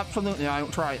 Yes, absolutely, I'll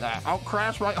try that. I'll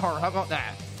crash right hard, how about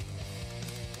that?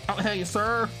 Oh, hey,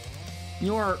 sir.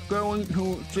 You are going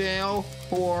to jail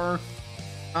for,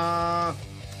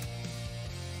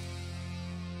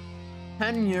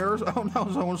 10 years. Oh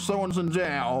no, someone's in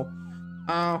jail.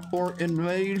 For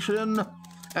invasion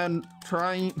and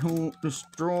trying to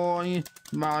destroy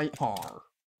my car.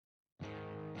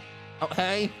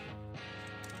 Okay.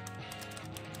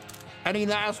 Any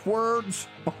last words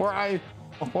before I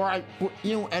put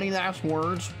you? Any last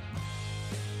words?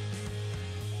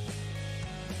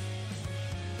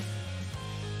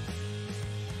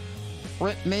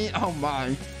 Rip me? Oh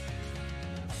my.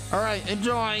 All right,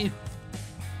 enjoy.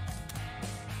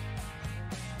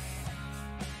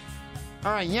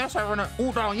 All right, yes, I remember.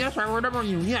 Udong, yes, I remember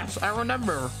you. Yes, I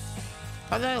remember.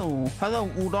 Hello, hello,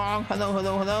 Udong. Hello,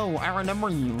 hello, hello. I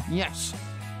remember you. Yes.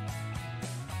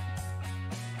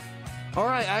 All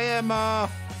right, I'm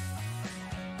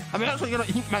actually gonna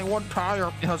heat my one tire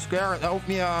because Garrett, that would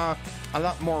be a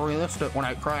lot more realistic when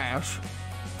I crash.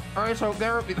 All right, so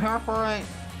Garrett, prepare for a.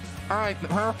 All right,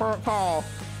 prepare for a call.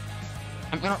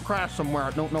 I'm gonna crash somewhere.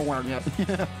 I don't know where yet.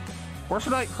 Where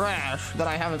should I crash that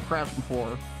I haven't crashed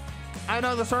before? I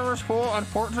know the server's full.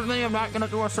 Unfortunately, I'm not gonna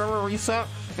do a server reset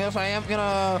because I am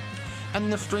gonna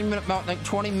end the stream in about like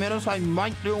 20 minutes. I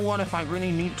might do one if I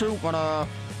really need to, but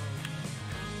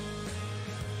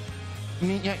you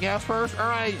need to get gas first? All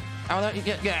right, I'll let you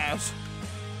get gas.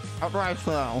 I'll drive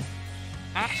slow.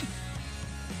 Ah.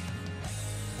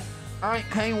 All right,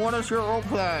 Kane, what is your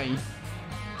roleplay?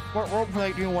 What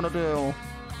roleplay do you want to do?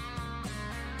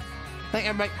 I think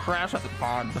I might crash at the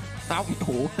pond. That would be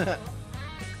cool.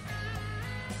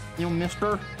 You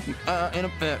mister? In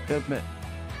a bit.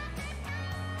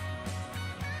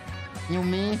 You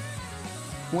me?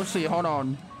 Let's see, hold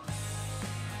on.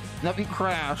 Let me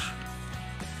crash.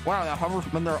 Wow, that hover's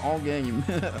been there all game.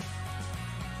 Can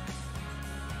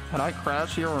I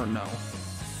crash here or no?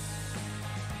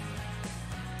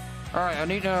 Alright, I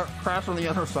need to crash on the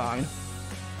other side.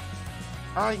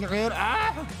 Alright, you're good.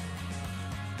 Ah!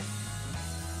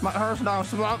 My heart's now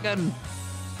smoking.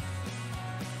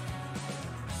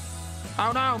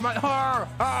 Oh no, my heart!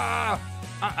 Ah!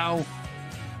 Uh-oh.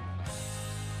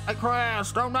 I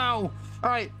crashed, oh no!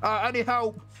 Alright, I need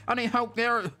help. I need help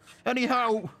there. I need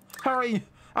help. Hurry,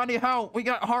 I need help. We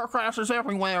got heart crashes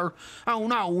everywhere. Oh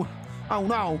no, oh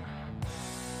no.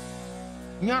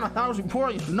 You got 1,000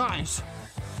 points, nice.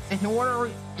 And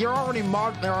you're already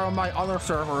mod there on my other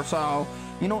server, so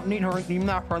you don't need to redeem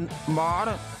that for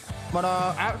mod. But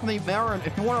actually, Baron,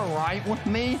 if you want to ride with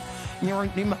me, you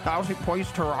redeem 1,000 points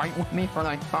to ride with me for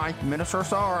like 5 minutes or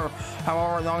so, or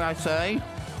however long I say.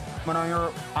 But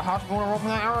you're a hospital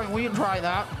roleplay. All right, we can try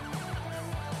that.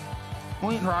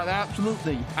 We can try that,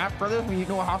 absolutely. After this, we can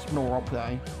do a hospital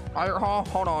roleplay. Fire hall,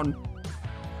 hold on.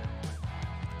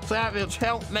 Savage,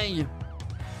 help me.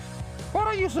 What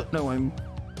are you doing?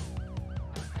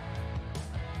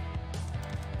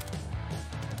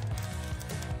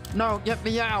 No, get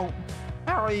me out.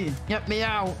 Hurry, get me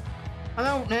out.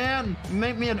 Hello, Dan. You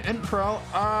made me an intro.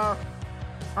 All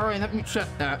right, let me check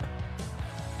that.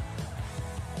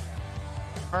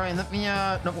 All right, let me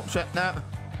double check that.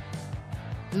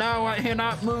 No, I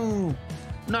cannot move.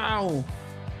 No.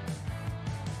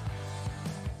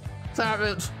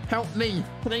 Savage, help me,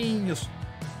 please.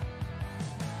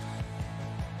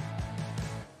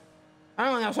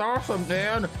 Oh, that's awesome,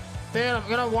 Dan. Dan, I'm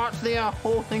gonna watch the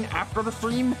whole thing after the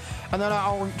stream, and then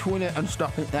I'll retweet it and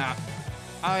stuff like that.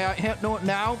 I can't do it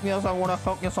now because I want to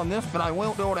focus on this, but I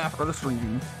will do it after the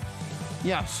stream.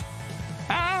 Yes.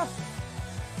 Ah!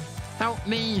 Help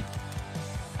me!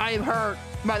 I'm hurt.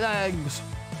 My legs.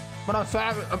 But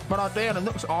Dan, it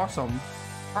looks awesome.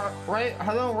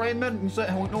 Hello, Raymond. You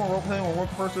said we do a roleplay where one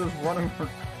person is running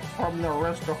from the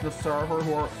rest of the server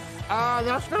who are.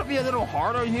 That's gonna be a little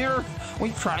harder here.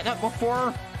 We tried that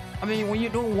before. I mean, when you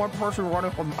do one person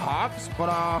running from hops, but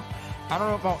I don't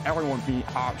know about everyone beat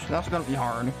hops. That's gonna be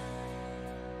hard.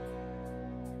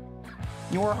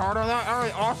 You were hard on that? All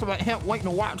right, awesome. I can't wait to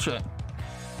watch it.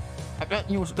 I bet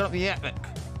you it's gonna be epic.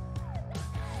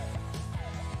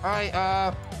 All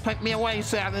right, take me away,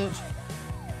 Savage.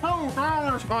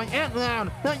 $2 by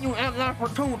Edland. Thank you, Edland, for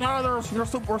 $2. You're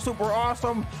super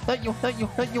awesome. Thank you,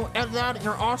 Edland.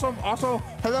 You're awesome. Also,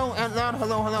 hello, Edland.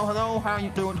 Hello. How are you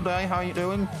doing today? How are you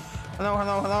doing? Hello.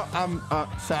 I'm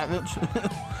Savage.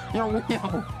 You're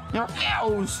wheels. How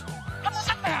does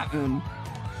that happen?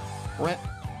 What?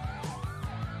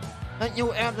 Thank you,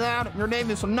 Edland. Your name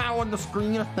is now on the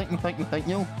screen. Thank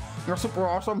you. You're super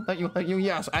awesome. Thank you.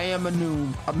 Yes, I am a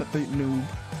noob. I'm a big noob.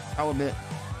 I'll admit.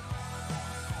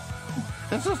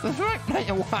 This might take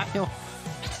a while.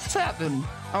 What's happened?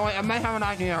 Oh wait, I may have an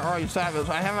idea. Alright, Savage,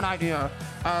 I have an idea.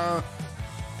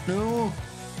 Do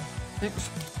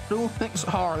things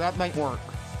hard. That might work.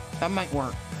 That might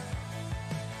work.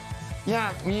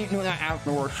 Yeah, we need to do that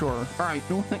afterwards, sure. Alright,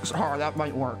 do things hard. That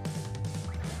might work.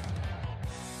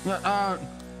 Yeah,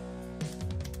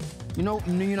 you don't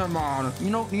need a mod.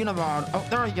 You don't need a mod. Oh,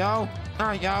 there you go.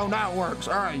 There you go. That works.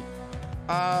 Alright.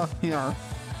 Here.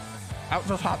 Out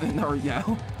just hopping. There we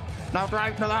go. Now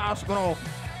drive to the hospital.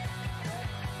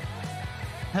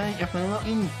 Hey, if you're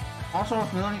looking, also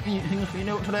if you're looking at this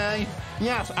video today,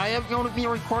 yes, I am going to be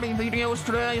recording videos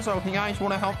today, so if you guys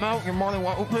want to help out, you're more than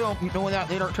welcome to. I'll be doing that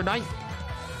later tonight.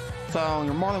 So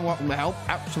you're more than welcome to help,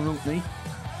 absolutely.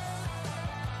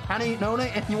 How do you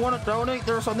donate? If you want to donate,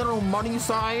 there's a little money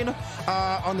sign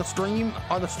on the stream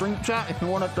chat. If you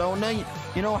want to donate,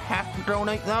 you don't have to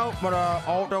donate though, but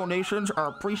all donations are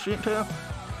appreciated.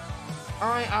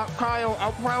 Alright, Kyle,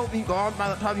 I'll probably be gone by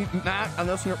the time you get back,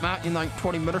 unless you're back in like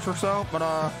 20 minutes or so, but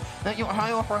thank you,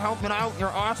 Kyle, for helping out.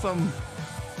 You're awesome.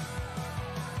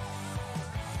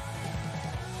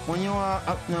 When you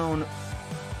upload,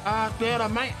 Dan, I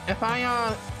might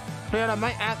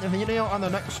add the video on the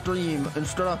next stream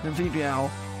instead of the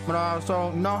video, but so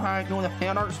you know how I do the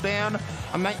fan art stand?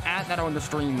 I might add that on the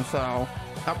stream, so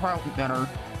that'll probably be better.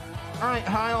 Alright,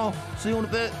 Kyle, see you in a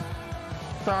bit.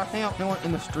 So I think I'll do it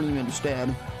in the stream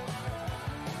instead.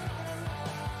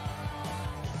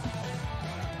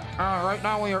 Right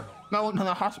now we are going to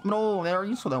the hospital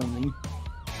very slowly.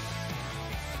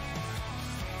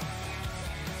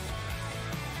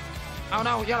 Oh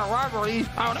no, we got a robbery!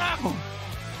 Oh no!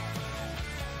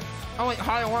 Oh wait,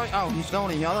 hi, wait, oh, he's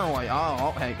going the other way.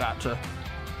 Oh, okay, gotcha.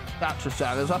 Gotcha,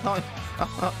 Savage. I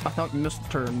thought you missed the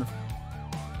turn.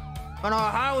 But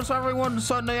how's everyone's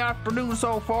Sunday afternoon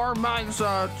so far? Mine's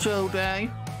a chill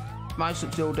day. Mine's a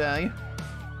chill day.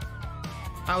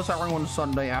 How's everyone's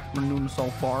Sunday afternoon so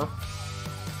far?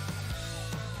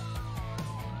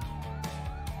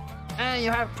 And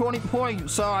you have 20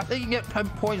 points, so I think you get 10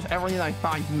 points every like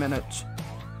 5 minutes.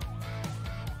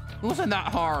 It wasn't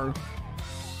that hard.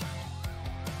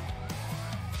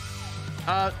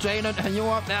 Jaden, can you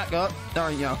up that up?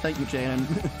 There you go. Thank you, Jaden.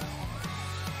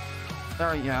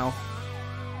 There you go.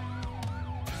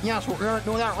 Yes, we're gonna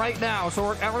do that right now.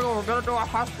 So everyone, we're gonna do a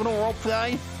hospital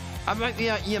roleplay. I might be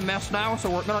at EMS now, so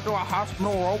we're gonna do a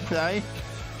hospital roleplay.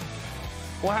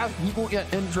 We'll have people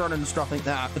get injured and stuff like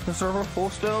that. Is the server full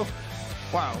still?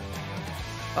 Wow.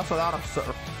 That's without a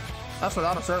server. That's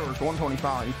without a server. It's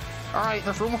 125. Alright,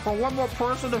 there's room for one more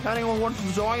person if anyone wants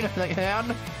to join, if they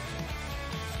can.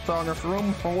 So there's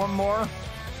room for one more.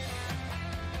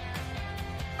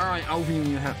 Alright, I'll view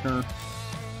you after.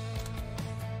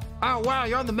 Oh wow,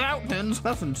 you're on the mountains?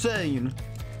 That's insane.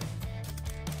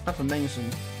 That's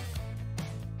amazing.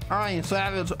 Alright,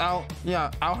 Savage, I'll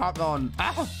hop on.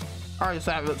 Ah! Alright,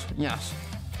 Savage, yes.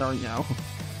 There we go.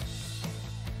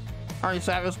 Alright,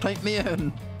 Savage, take me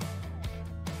in.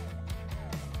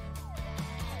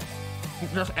 You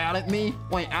just added me?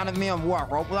 Wait, added me on what?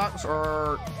 Roblox?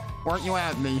 Or weren't you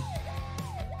at me?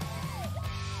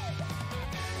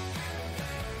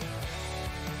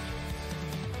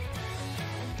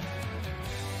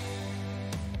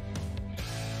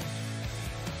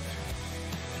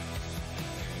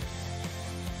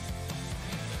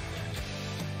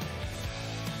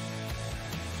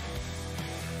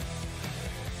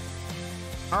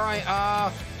 Alright,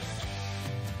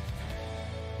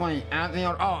 wait, add me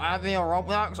on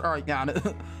Roblox? Alright, got it.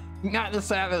 You got this,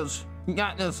 Savage. You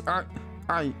got this.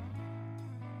 Alright.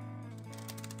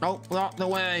 Don't block the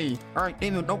way. Alright,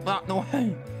 Demon, don't block the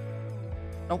way.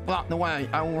 Don't block the way.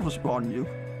 I will respond you.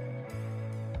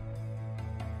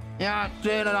 Yeah,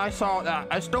 Jaden, I saw that.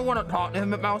 I still want to talk to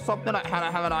him about something. I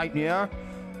have an idea.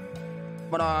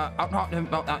 But, I'll talk to him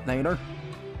about that later.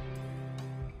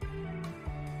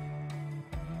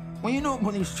 Well, you know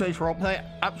police chase roleplay.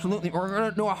 Absolutely. We're gonna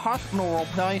do a hospital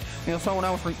roleplay. You know, someone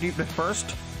else redeemed it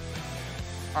first.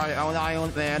 Alright, on the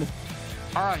island, man.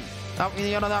 Alright, that'll be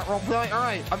the end of that roleplay.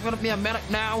 Alright, I'm gonna be a medic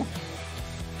now.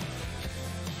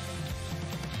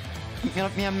 I'm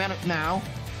gonna be a medic now.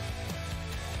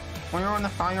 When you're on the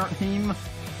fire team,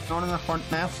 not in the front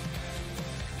desk.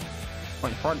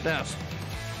 Wait, front desk.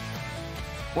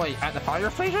 Wait, at the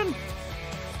fire station?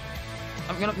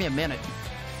 I'm gonna be a medic.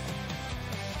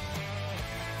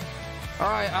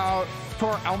 Alright,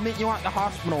 Tor, I'll meet you at the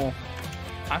hospital.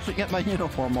 I should get my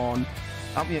uniform on.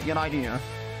 That'll be a good idea.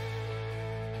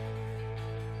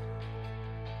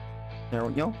 There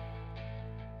we go.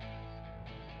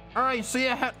 All right, see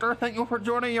ya, Hector. Thank you for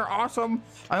joining. You're awesome.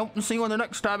 I hope to see you on the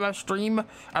next time I stream.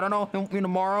 I don't know if it'll be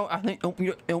tomorrow. I think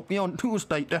it'll be on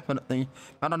Tuesday, definitely.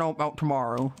 I don't know about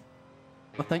tomorrow.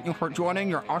 But thank you for joining.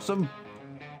 You're awesome.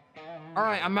 All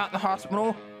right, I'm at the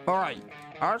hospital. All right,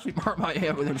 I actually parked my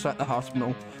evidence at the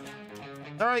hospital.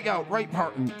 There you go. Great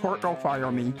parking. Court, don't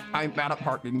fire me. I'm bad at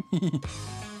parking.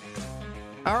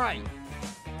 All right.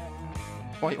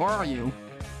 Wait, where are you?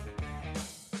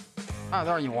 Ah,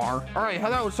 there you are. All right,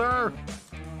 hello, sir.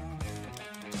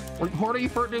 Reporting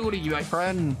for duty, my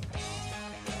friend.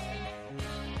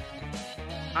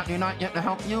 You're not yet to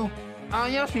help you?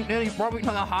 Yes, you did. He brought me to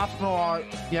the hospital,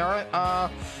 Garrett.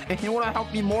 If you want to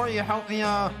help me more, you help me,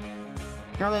 all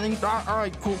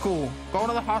right, cool. Go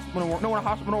to the hospital. We're doing a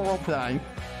hospital roleplay.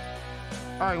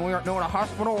 All right, we are doing a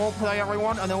hospital roleplay,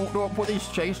 everyone, and then we'll do a police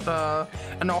chase,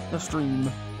 and off the stream.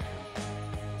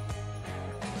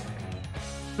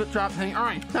 Good job, Hank. All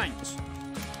right, thanks.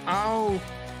 I'll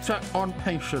check on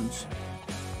patients.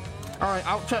 All right,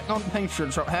 I'll check on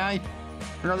patients, okay?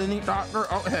 You're the new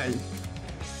doctor? Okay.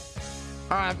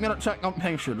 All right, I'm gonna check on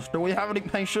patients. Do we have any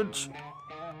patients?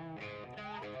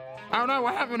 Oh no,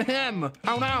 what happened to him?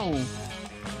 Oh no.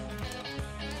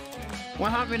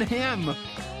 What happened to him?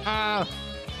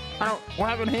 What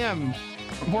happened to him?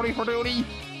 Reporting for duty?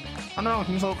 Oh no,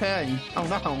 he's okay. Oh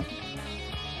no.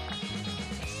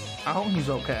 I hope he's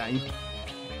okay.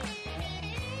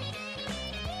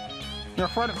 Your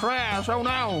friend crashed. Oh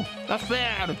no, that's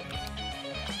bad.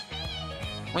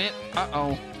 Wait,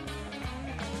 uh-oh.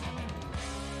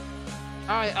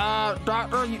 Alright,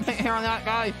 doctor, you take care of that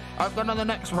guy. I've got on the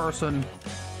next person.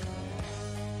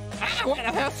 Ah, what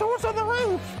the hell? Someone's on the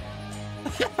roof.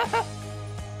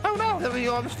 Oh no, let me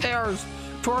go on the stairs.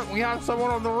 Tort, we have someone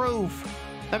on the roof.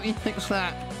 Let me fix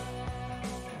that.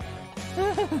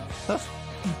 That's...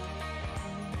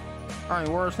 Alright,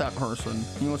 where's that person?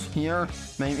 He was here,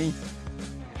 maybe.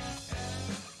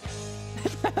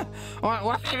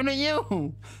 What happened to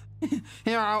you?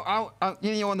 Here, I'll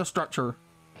get you on the structure.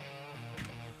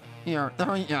 Here,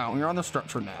 there you go. You're on the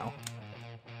structure now.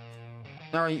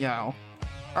 There you go.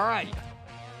 Alright.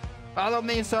 Follow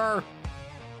me, sir.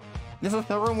 This is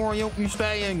the room where you'll be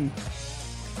staying.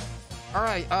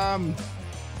 Alright, are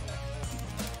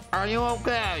you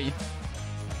okay?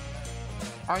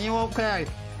 Are you okay?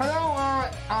 Hello,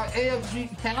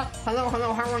 AFG Cat. Hello,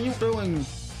 how are you doing?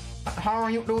 How are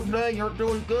you doing today? You're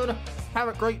doing good? Have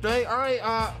a great day. Alright,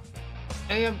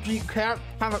 AFG Cat,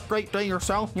 have a great day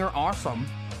yourself. You're awesome.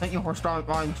 Thank you for stopping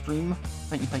by the stream.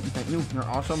 Thank you. You're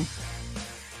awesome.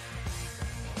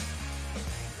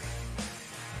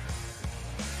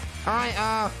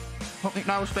 Alright, something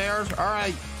downstairs.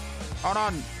 Alright, hold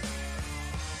on.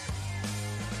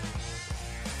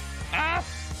 Ah!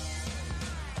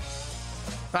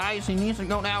 Guys, he needs to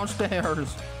go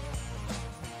downstairs.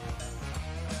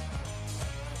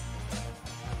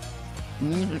 He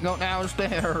needs to go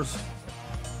downstairs.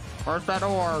 Where's that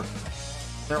door?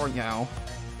 There we go.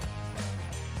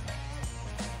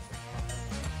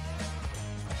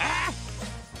 Ah!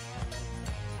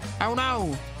 Oh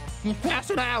no! He's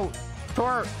passing out!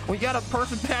 Tort, we got a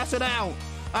person passing out!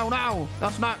 Oh no!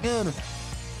 That's not good!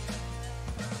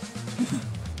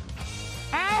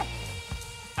 Ah!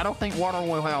 I don't think water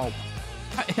will help.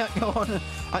 I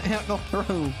can't go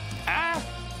through. Ah!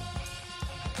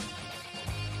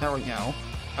 There we go.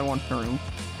 I went through.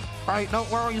 Alright, don't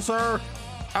worry, sir.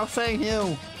 I'll save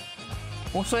you.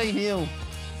 We'll save you.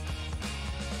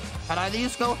 And I need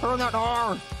to go through that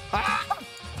door. Ah!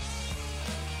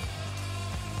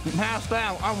 You passed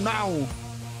out. Oh no.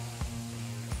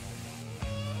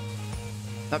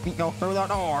 Let me go through that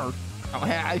door.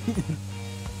 Okay.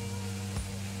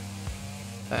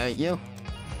 Thank you.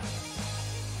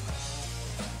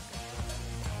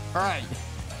 Alright.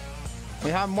 We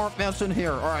have more vents in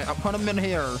here. Alright, I'll put them in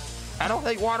here. I don't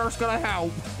think water's gonna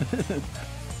help.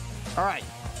 Alright.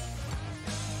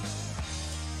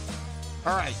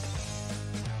 Alright.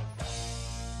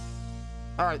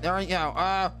 Alright, there we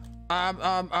go.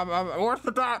 Where's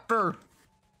the doctor?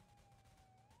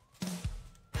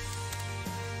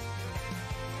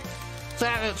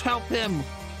 Savage, help him.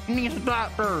 He needs a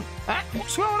doctor. Ah,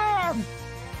 what's going on?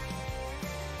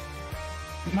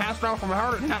 He passed out from a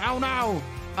heart attack. Oh no.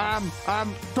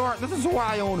 Tort, this is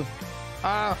wild.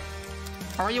 Are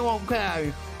you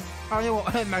okay? Are you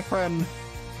okay, my friend?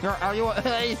 Are you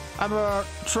okay? I'm a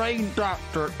trained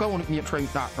doctor. Go and be a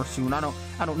trained doctor soon. I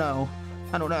don't know.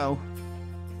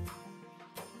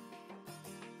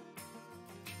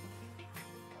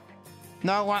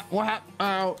 No,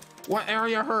 what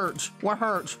area hurts? What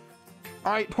hurts?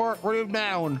 Alright, Tort, bring him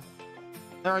down.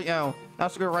 There you go.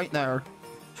 That's good right there.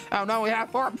 Oh no, we have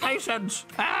 4 patients.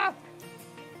 Ah!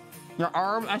 Your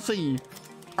arm, I see.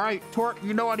 All right, Tort,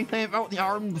 you know anything about the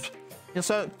arms? He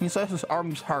says his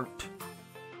arms hurt.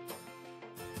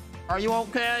 Are you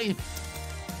okay?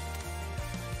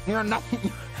 You're not.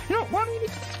 You know what?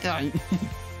 I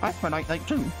have a night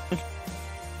too.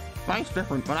 Mine's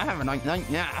different, but I have a night.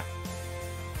 Yeah.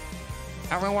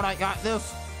 Everyone, I got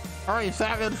this. All right,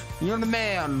 Savage, you're the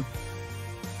man.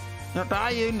 You're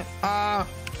dying.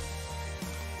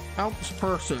 Helps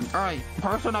person. All right,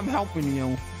 person, I'm helping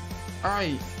you. All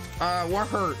right. What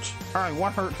hurts? All right,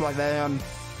 what hurts, my man?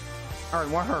 All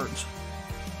right, what hurts?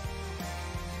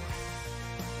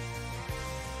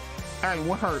 All right,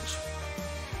 what hurts?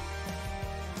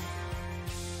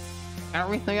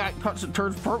 Everything I touch it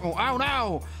turns purple. Oh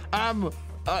no!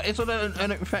 Is it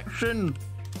an infection?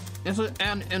 Is it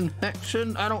an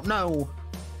infection? I don't know.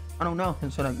 I don't know if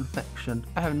it's an infection.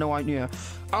 I have no idea.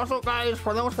 Also, guys,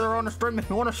 for those that are on the stream, if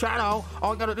you want a shout out,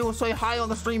 all you gotta do is say hi on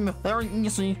the stream. Very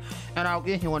easy, and I'll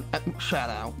give you an epic shout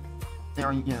out.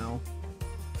 There you go.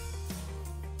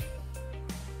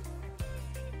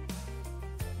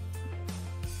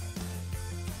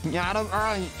 Got him. All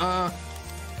right.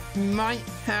 You might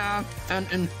have an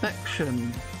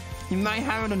infection. You might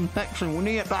have an infection. We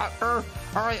need a doctor.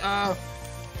 All right.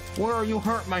 Where are you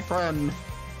hurt, my friend?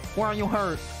 Where are you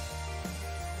hurt?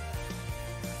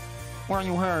 Where are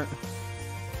you hurt?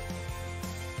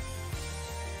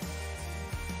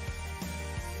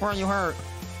 Where are you hurt?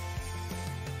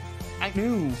 I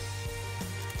do.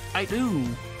 I do.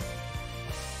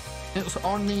 It's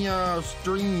on the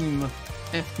stream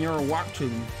if you're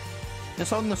watching.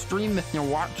 It's on the stream if you're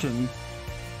watching.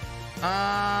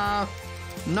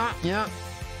 Not yet,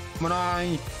 but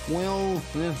I will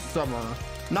this summer.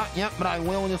 Not yet, but I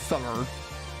will this summer.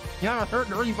 Yeah,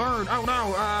 third-degree burn. Oh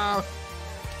no.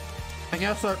 I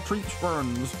guess that treats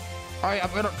burns. Alright,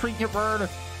 I'm gonna treat your burn.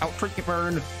 I'll treat your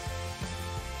burn.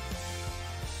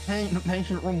 Hey,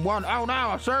 patient room 1. Oh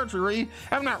no, a surgery.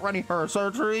 I'm not ready for a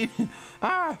surgery.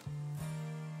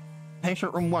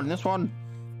 Patient room 1. This one.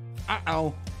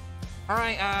 Uh-oh.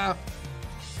 Alright,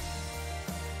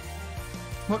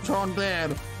 put you on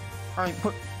bed. Alright,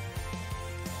 put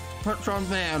you on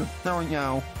bed. There we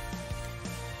go.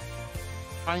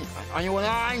 Are you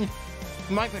alive?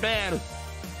 You might be dead.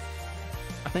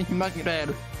 I think you might be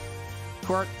dead.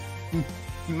 Kurt,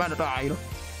 you might have died.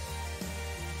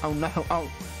 Oh no, oh.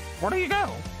 Where do you go?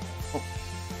 Oh,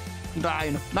 you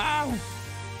died. No!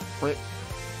 Wait.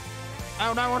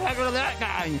 Oh no, what happened to that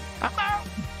guy? Oh no!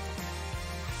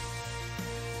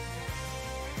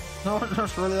 No one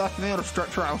just really left me on a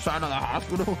stretcher outside of the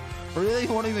hospital. Really?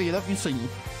 What do you mean? Let me see.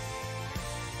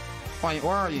 Wait,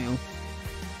 where are you?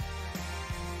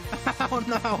 Oh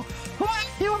no! What?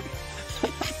 You?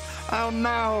 Oh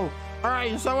no!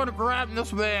 Alright, someone grab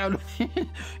this man.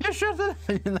 You should have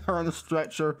been there on the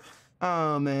stretcher.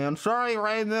 Oh man, sorry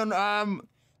Raymond. I'm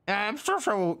sure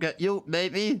I won't get you,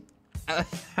 maybe. I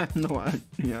have no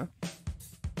idea.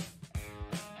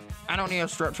 I don't need a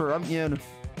stretcher, I'm in.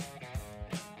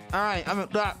 Alright, I'm a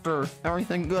doctor.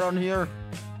 Everything good on here?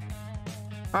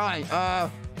 Alright,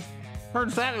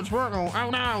 heard Savage Virgo. Oh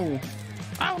no!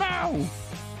 Oh no!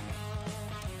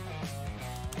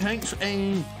 Takes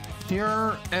a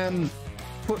here and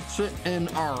puts it in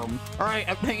arm. Alright,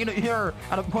 I'm taking it here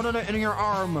and I'm putting it in your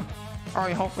arm.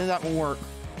 Alright, hopefully that will work.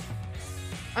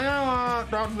 Hello,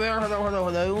 Dr. Bear. Hello, hello,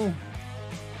 hello.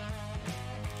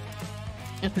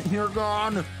 Is it here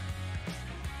gone?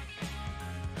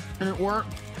 Did it work?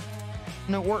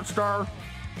 Did it work, Star?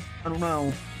 I don't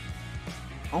know.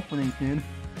 Hopefully it did.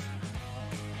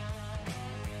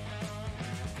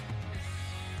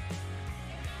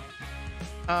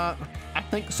 I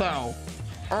think so.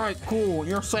 Alright, cool.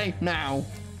 You're safe now.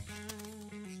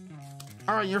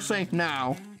 Alright, you're safe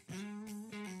now.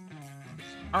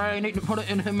 Alright, I need to put it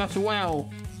in him as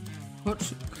well.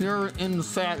 Put cure in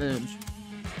Savage.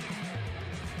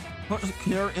 Put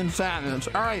cure in Savage.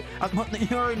 Alright, I put the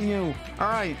cure in you.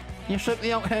 Alright, you should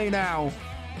be okay now.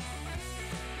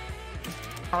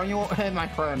 Are you okay, my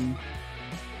friend?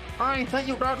 Alright, thank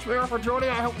you, Dr. Bear, for joining.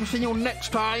 I hope to see you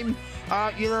next time.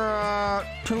 Either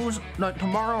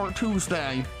tomorrow or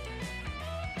Tuesday.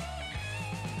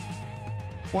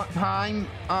 What time?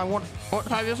 What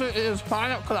time is it? It is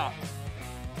 5 o'clock.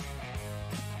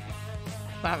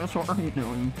 That is what are you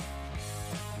doing?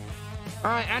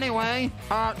 Alright, anyway,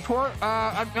 Tort,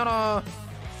 I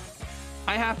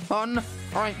have fun.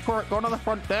 Alright, Tort, go to the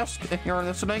front desk if you're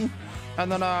listening,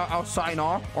 and then I'll sign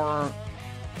off, or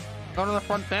go to the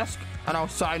front desk and I'll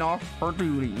sign off for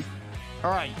duty.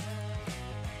 Alright.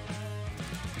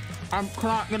 I'm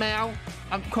clocking out.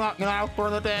 I'm clocking out for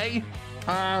the day.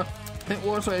 It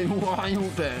was a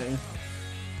wild day.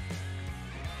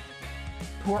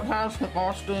 Courthouse in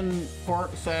Austin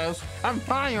Court says, I'm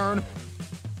fired.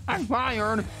 I'm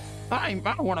fired. I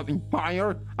don't want to be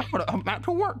fired. I want to come back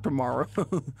to work tomorrow.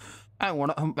 I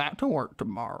want to come back to work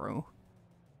tomorrow.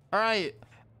 All right,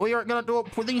 we are gonna do a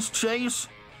police chase.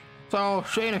 So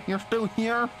Shane, if you're still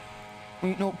here,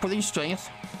 we do a police chase.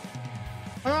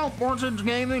 Hello, Fortune's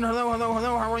Gaming. Hello, hello,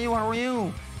 hello. How are you? How are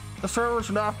you? The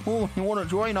server's not full. If you want to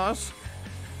join us,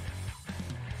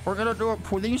 we're gonna do a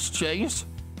police chase.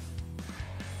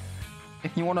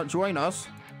 If you want to join us.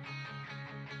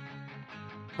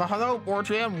 Well, hello,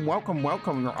 Fortune. Welcome,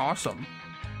 welcome. You're awesome.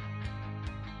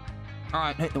 All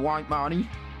right, hit the white body.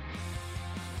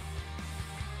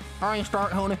 All right,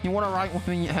 start home if you want to ride with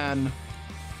me and.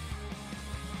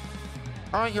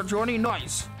 All right, you're joining.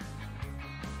 Nice.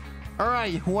 All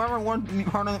right, whoever wants to be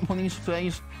part of the police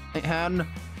chase, and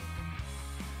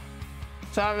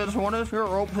Savage, what is your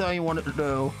roleplay you wanted to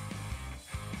do?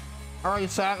 All right,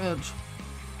 Savage.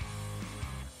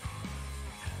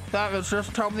 Savage,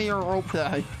 just tell me your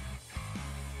roleplay,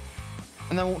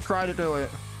 and then we'll try to do it.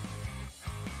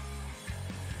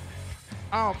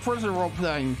 Oh, prison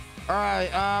roleplay. All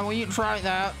right, we need to try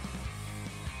that.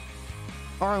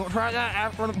 All right, we'll try that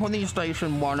after the police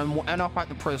station one, and we'll end up at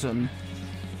the prison.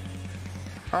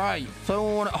 All right,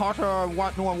 so how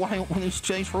to do a police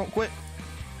chase real quick.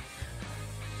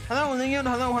 Hello, Leon.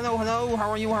 Hello, hello, hello. How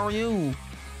are you? How are you?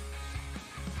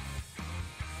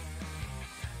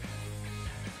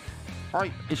 All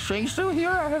right, is Shane still here?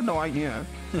 I have no idea.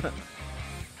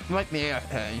 Might be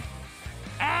AFK.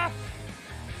 Ah!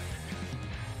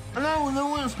 Hello,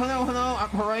 Lewis. Hello, hello. I'm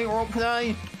Hooray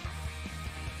Roleplay.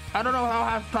 I don't know how I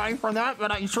have time for that,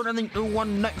 but I certainly do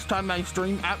one next time I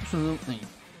stream. Absolutely.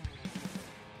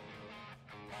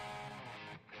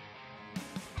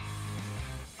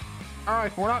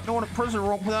 Alright, we're not doing a prison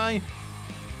roleplay.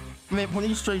 I mean,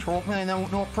 police chase roleplay, and then we'll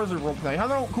do a prison roleplay.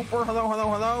 Hello, Cooper. Hello,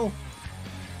 hello, hello.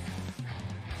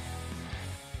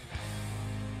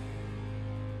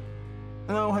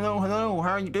 Hello, hello, hello.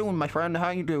 How are you doing, my friend? How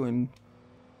are you doing?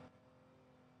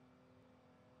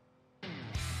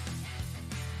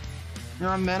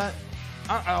 You're a minute.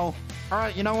 Uh-oh.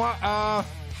 Alright, you know what? How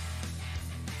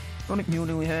many people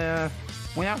do we have?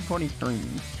 We have 23.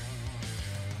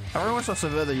 Everyone's a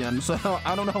civilian, so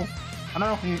I don't know. I don't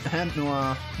know if you had to,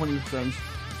 what do you think?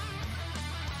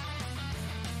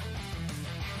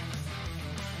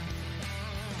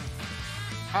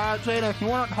 Jada, if you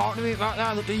want to talk to me about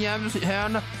that, the DMs you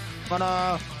can. But,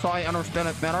 so I understand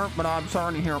it better, but I'm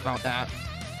sorry to hear about that.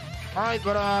 Alright,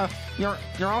 but,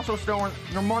 you're also still,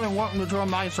 you're more than welcome to join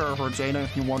my server, Jada,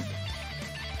 if you want.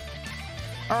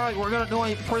 Alright, we're gonna do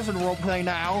a prison roleplay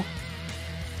now.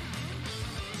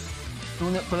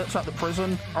 Doing it, but it's at the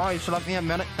prison. Alright, so let me a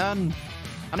minute then.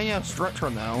 I need a stretcher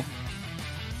now.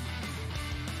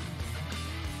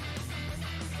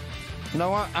 You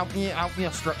know what? I'll be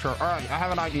a stretcher. Alright, I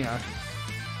have an idea.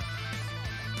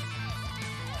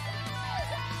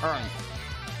 Alright.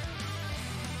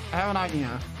 I have an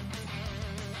idea.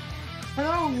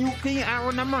 Hello, Yuki, I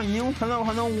remember you. Hello,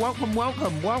 hello, welcome,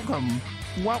 welcome, welcome.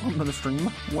 Welcome to the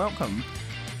stream. Welcome.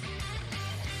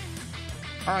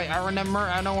 Alright, I remember,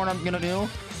 I know what I'm gonna do.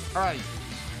 Alright.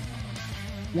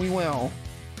 We will.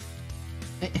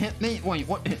 It hit me? Wait,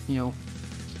 what hit you?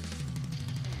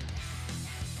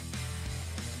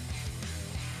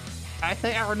 I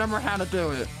think I remember how to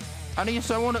do it. I need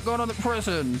someone to go to the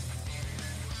prison.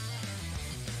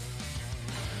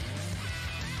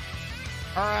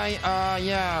 Alright,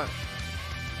 yeah.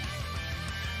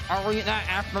 I'll read that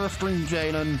after the stream,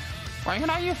 Jaden. Why can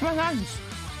I use my hands?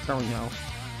 There we go.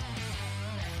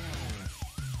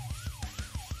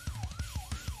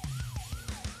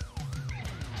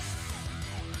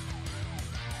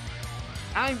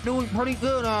 I'm doing pretty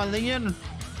good, Leon.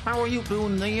 How are you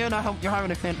doing, Leon? I hope you're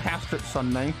having a fantastic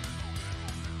Sunday.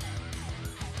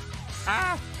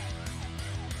 Ah!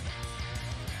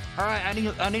 Alright,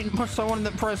 I need to put someone in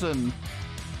the prison.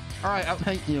 Alright, I'll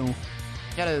take you.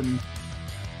 Get in.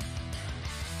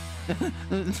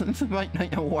 This might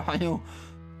take a while.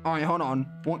 Alright, hold on.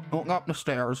 Walk up the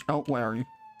stairs. Don't worry.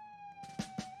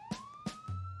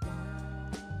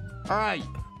 Alright.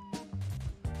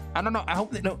 I don't know. I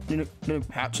hope they don't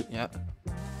patch it yet.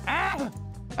 Ah!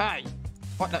 Hey!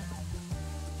 What the?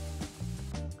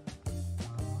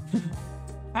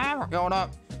 Ah, we're going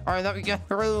up. Alright, let me get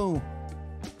through.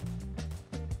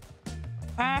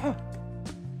 Ah!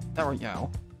 There we go.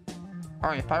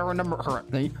 Alright, if I remember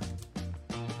correctly.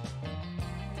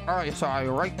 Alright, so I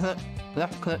right click,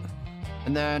 left click,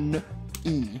 and then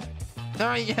E.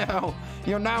 There we go!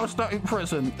 You're now stuck in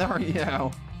prison. There you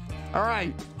go. All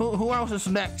right. Who else is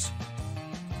next?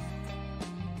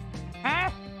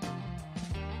 Huh?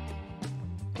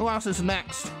 Who else is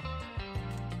next?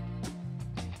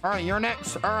 All right, you're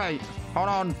next. All right. Hold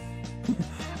on.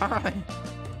 All right.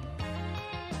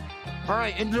 All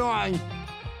right, enjoy.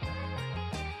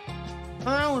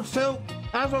 Oh, so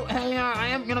that's okay. I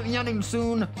am gonna be ending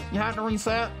soon. You have to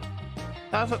reset.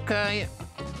 That's okay.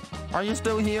 Are you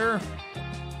still here?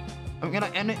 I'm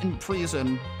gonna end it in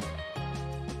prison.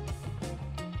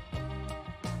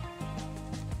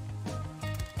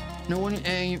 Doing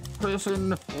a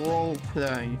prison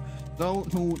roleplay. Go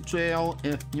to jail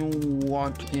if you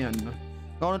want in.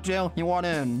 Go to jail if you want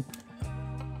in.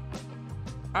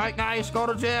 Alright guys, go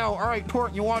to jail. Alright,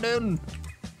 Tort, you want in?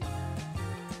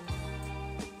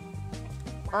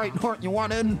 Alright, Tort, you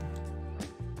want in?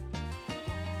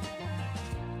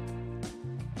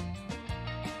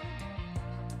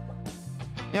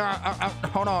 Yeah,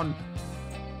 hold on.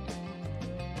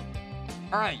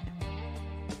 Alright.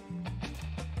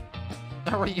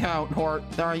 There we go, Tort.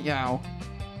 There we go.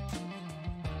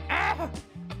 Ah!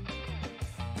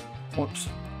 Whoops.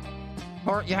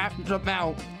 Tort, you have to jump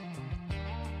out.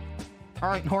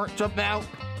 Alright, Tort, jump out.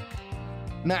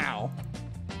 Now.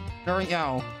 There we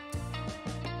go.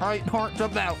 Alright, Tort,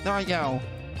 jump out. There we go.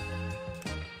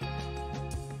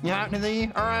 You have to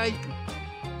leave? Alright.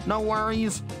 No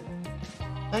worries.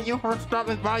 Thank you for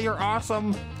stopping by. You're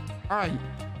awesome. Alright.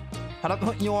 How to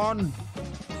put you on?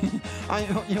 I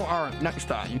put you on next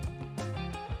time.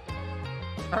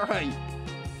 Alright.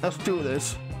 Let's do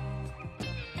this.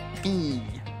 E.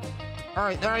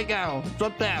 Alright, there we go.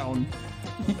 Jump down.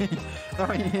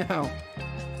 There you go.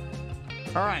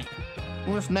 Alright.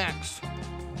 Who's next?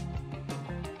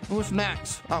 Who's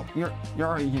next? Oh, you're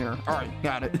already here. Alright,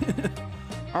 got it.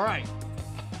 Alright.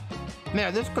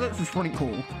 Man, this glitch is pretty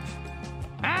cool.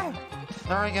 Ah!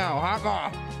 There we go. Hop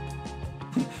off.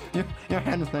 Your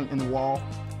hand thing in the wall.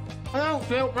 Hello,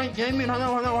 Jailbreak Gaming.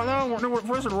 Hello. We're doing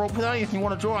prison roleplay if you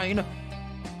want to join.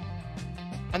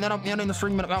 And then I'm ending the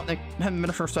stream in about like 10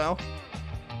 minutes or so.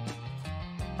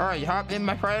 Alright, hop in,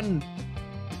 my friend.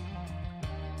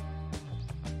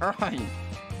 Alright.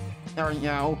 There we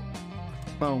go.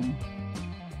 Boom.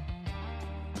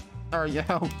 There we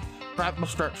go. Grab my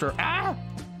structure. Ah!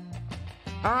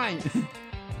 Alright.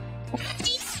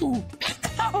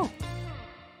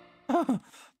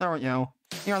 There we go.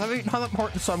 Here, let me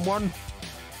teleport to someone.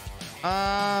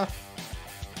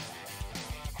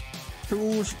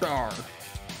 2-star.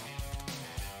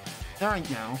 There we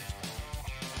go.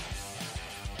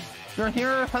 You're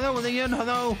here. Hello, Leon.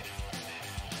 Hello.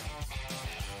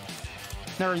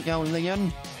 There we go,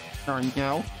 Leon. There we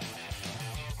go.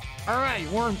 Alright,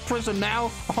 we're in prison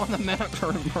now. On the map,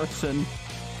 we're in prison.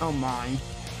 Oh my.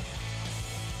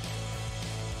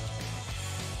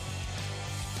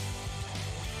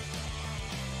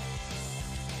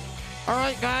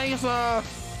 Alright guys, no.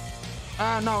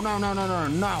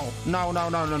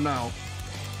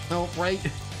 Don't break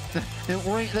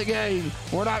the game.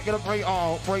 We're not gonna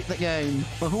break the game.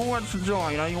 But who wants to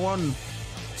join? Anyone?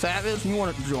 Savage, you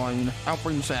want to join? I'll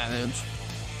bring Savage.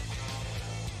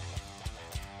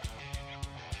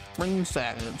 Bring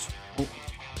Savage. Oh.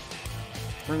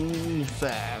 Bring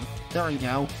Sav. There we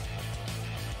go.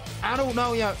 I don't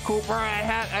know yet, Cooper.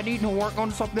 I need to work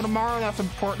on something tomorrow that's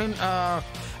important.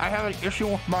 I have an issue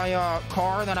with my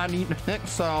car that I need to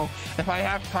fix, so if I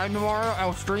have time tomorrow,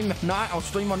 I'll stream. If not, I'll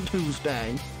stream on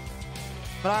Tuesday.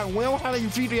 But I will have a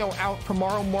video out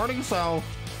tomorrow morning, so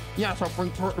yes, I'll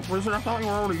bring Tort to prison. I thought you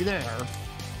were already there.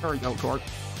 There we go, Tort.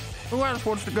 Who else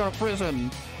wants to go to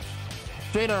prison?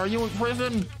 Jada, are you in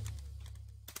prison?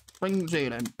 Bring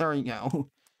Jaden. There you go.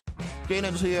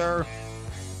 Jaden's here.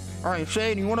 Alright,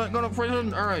 Shane, you wanna go to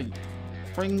prison? Alright.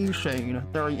 Bring Shane.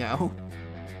 There we go.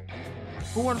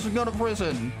 Who wants to go to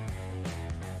prison?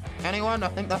 Anyone? I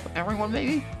think that's everyone,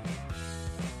 maybe?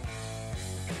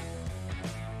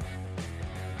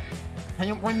 Can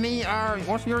you bring me? Alright,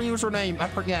 what's your username? I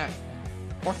forget.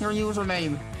 What's your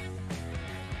username?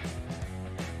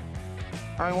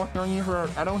 Alright, what's your user?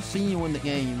 I don't see you in the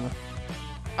game.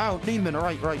 Oh, Demon.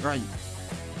 Right.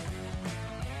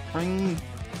 Bring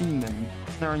Demon.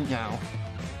 There you go.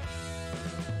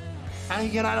 How do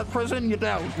you get out of prison? You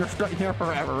don't. You're stuck here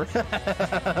forever.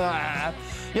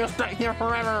 You're stuck here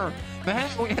forever. Man,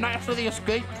 we can actually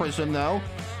escape prison, though.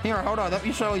 Here, hold on. Let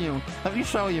me show you. Let me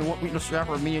show you what we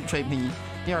discovered, me and JP.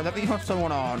 Here, let me put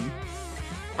someone on.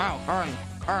 Oh, alright.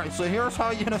 Alright, so here's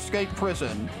how you can escape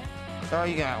prison. There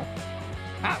you go.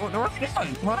 Ah, what are you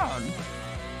doing? Hold on.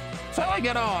 So I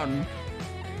get on.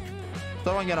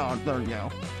 There you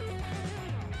go.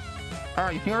 All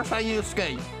right, here's how you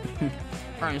escape. All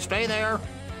right, stay there.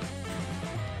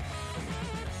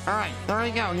 All right, there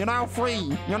you go. You're now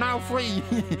free. You're now free.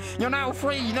 You're now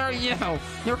free. There you go.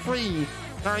 You're free.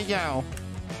 There you go.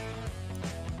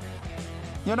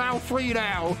 You're now free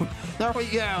now. There we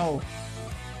go.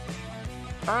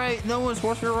 All right, Noah,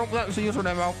 what's your Roblox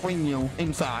username? I'll bring you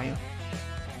inside.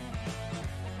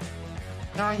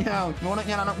 There you go. You want to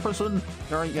get out of prison?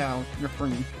 There you go. You're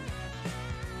free.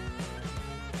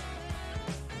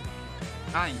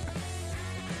 Alright.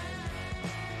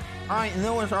 Alright,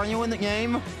 Lewis, are you in the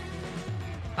game?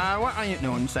 What are you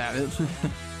doing, Savage?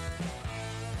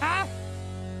 Ah!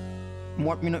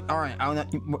 What minute? Alright, I'll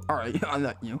let you. Alright, I'll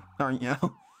let you. There you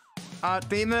go.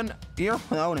 Demon, you're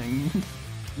floating.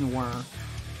 You were.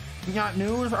 You got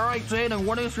news? Alright, Jaden,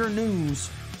 what is your news?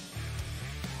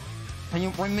 Can you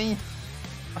bring me?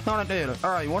 I thought I did.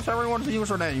 Alright, what's everyone's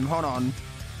username? Hold on.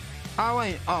 Oh,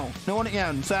 wait. Oh, do it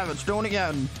again. Savage, do it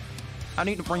again. I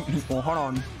need to bring people. Hold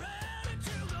on.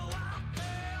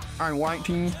 Alright, white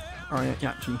tea. Alright,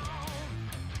 yeah, tea.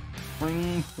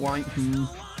 Bring white tea.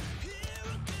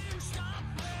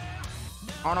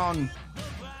 Hold on.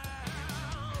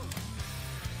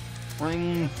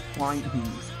 Bring white tea.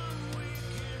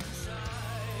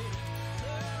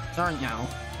 There you go.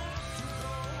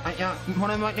 Yeah,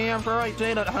 one of my names, alright,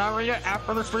 Jada. However,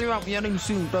 after the stream, I'll be ending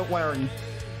soon. Don't worry.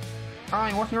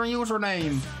 Alright, what's your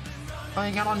username? Oh,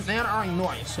 you got on there? Alright,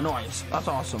 nice, nice. That's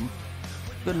awesome.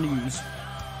 Good news.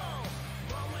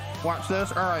 Watch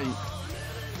this. Alright.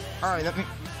 Alright, let me.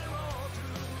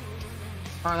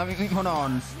 Alright, let me hold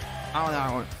on. Oh,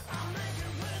 no.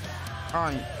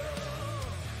 Alright.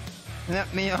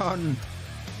 Let me on.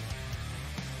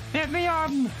 Let me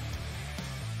on!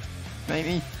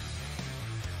 Maybe.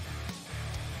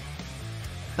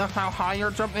 That's how high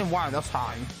you're jumping? Wow, that's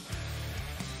high.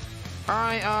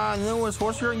 Alright, Lewis,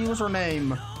 what's your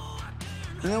username?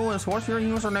 Lewis, what's your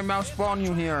username? I'll spawn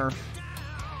you here.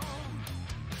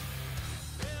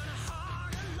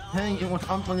 Hey, it was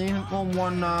unbelievable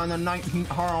when the night heat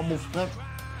horrible flip.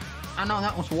 I know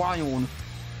that was wild.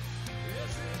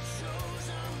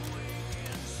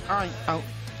 Alright, oh.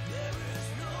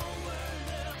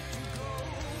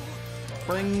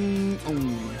 Bring.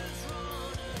 Ooh.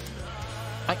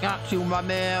 I got you, my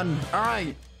man.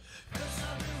 Alright.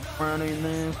 Running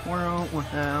this world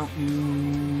without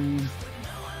you.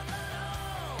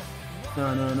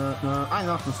 Da, da, da, da. I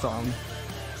love the song.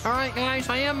 Alright guys,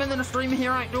 I am in the stream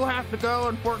here. I do have to go.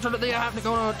 Unfortunately, I have to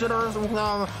go to dinners with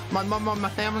my mom and my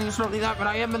family and stuff like that, but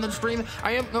I am in the stream.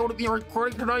 I am going to be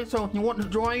recording tonight, so if you want to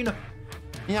join,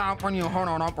 yeah, I'll bring you. Hold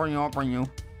on, I'll bring you.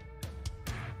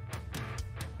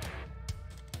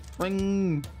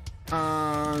 Bring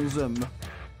Zim.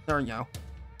 There you go.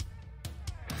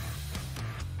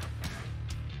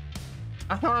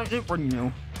 I thought I did bring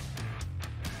you.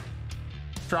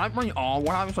 Should I bring all?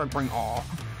 What happens if I bring all?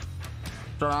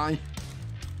 Should I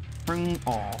bring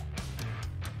all?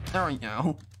 There we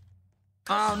go.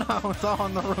 Oh no, it's all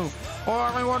on the roof. Oh,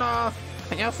 everyone, I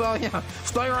guess so, yeah.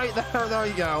 Stay right there, there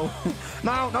you go.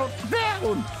 No, no,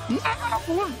 down!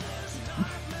 No!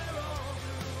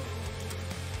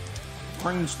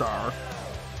 Bring star.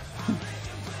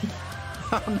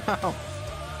 Oh no.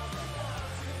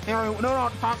 Here, no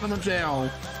on top in the jail.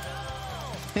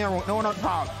 Here, no one on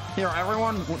top. Here,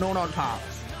 everyone, no one on top.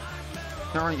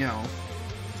 There we go.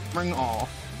 Bring all.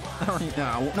 There we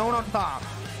go. No one on top.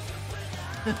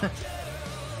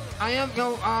 I am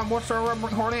go. What server I'm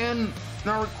recording in?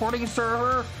 The recording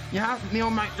server. You have to be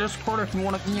on my Discord if you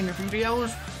want to be in the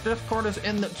videos. Discord is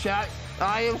in the chat.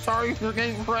 I am sorry if you're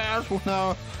getting crashed with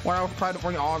when I was trying to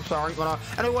bring it on. I'm sorry, but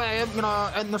anyway, I am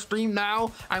gonna end the stream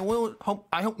now. I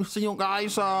hope to see you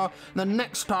guys the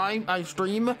next time I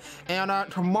stream,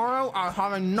 and tomorrow I'll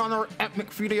have another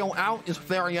epic video out. It's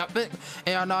very epic,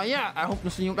 and yeah, I hope to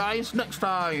see you guys next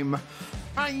time.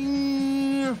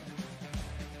 Bye.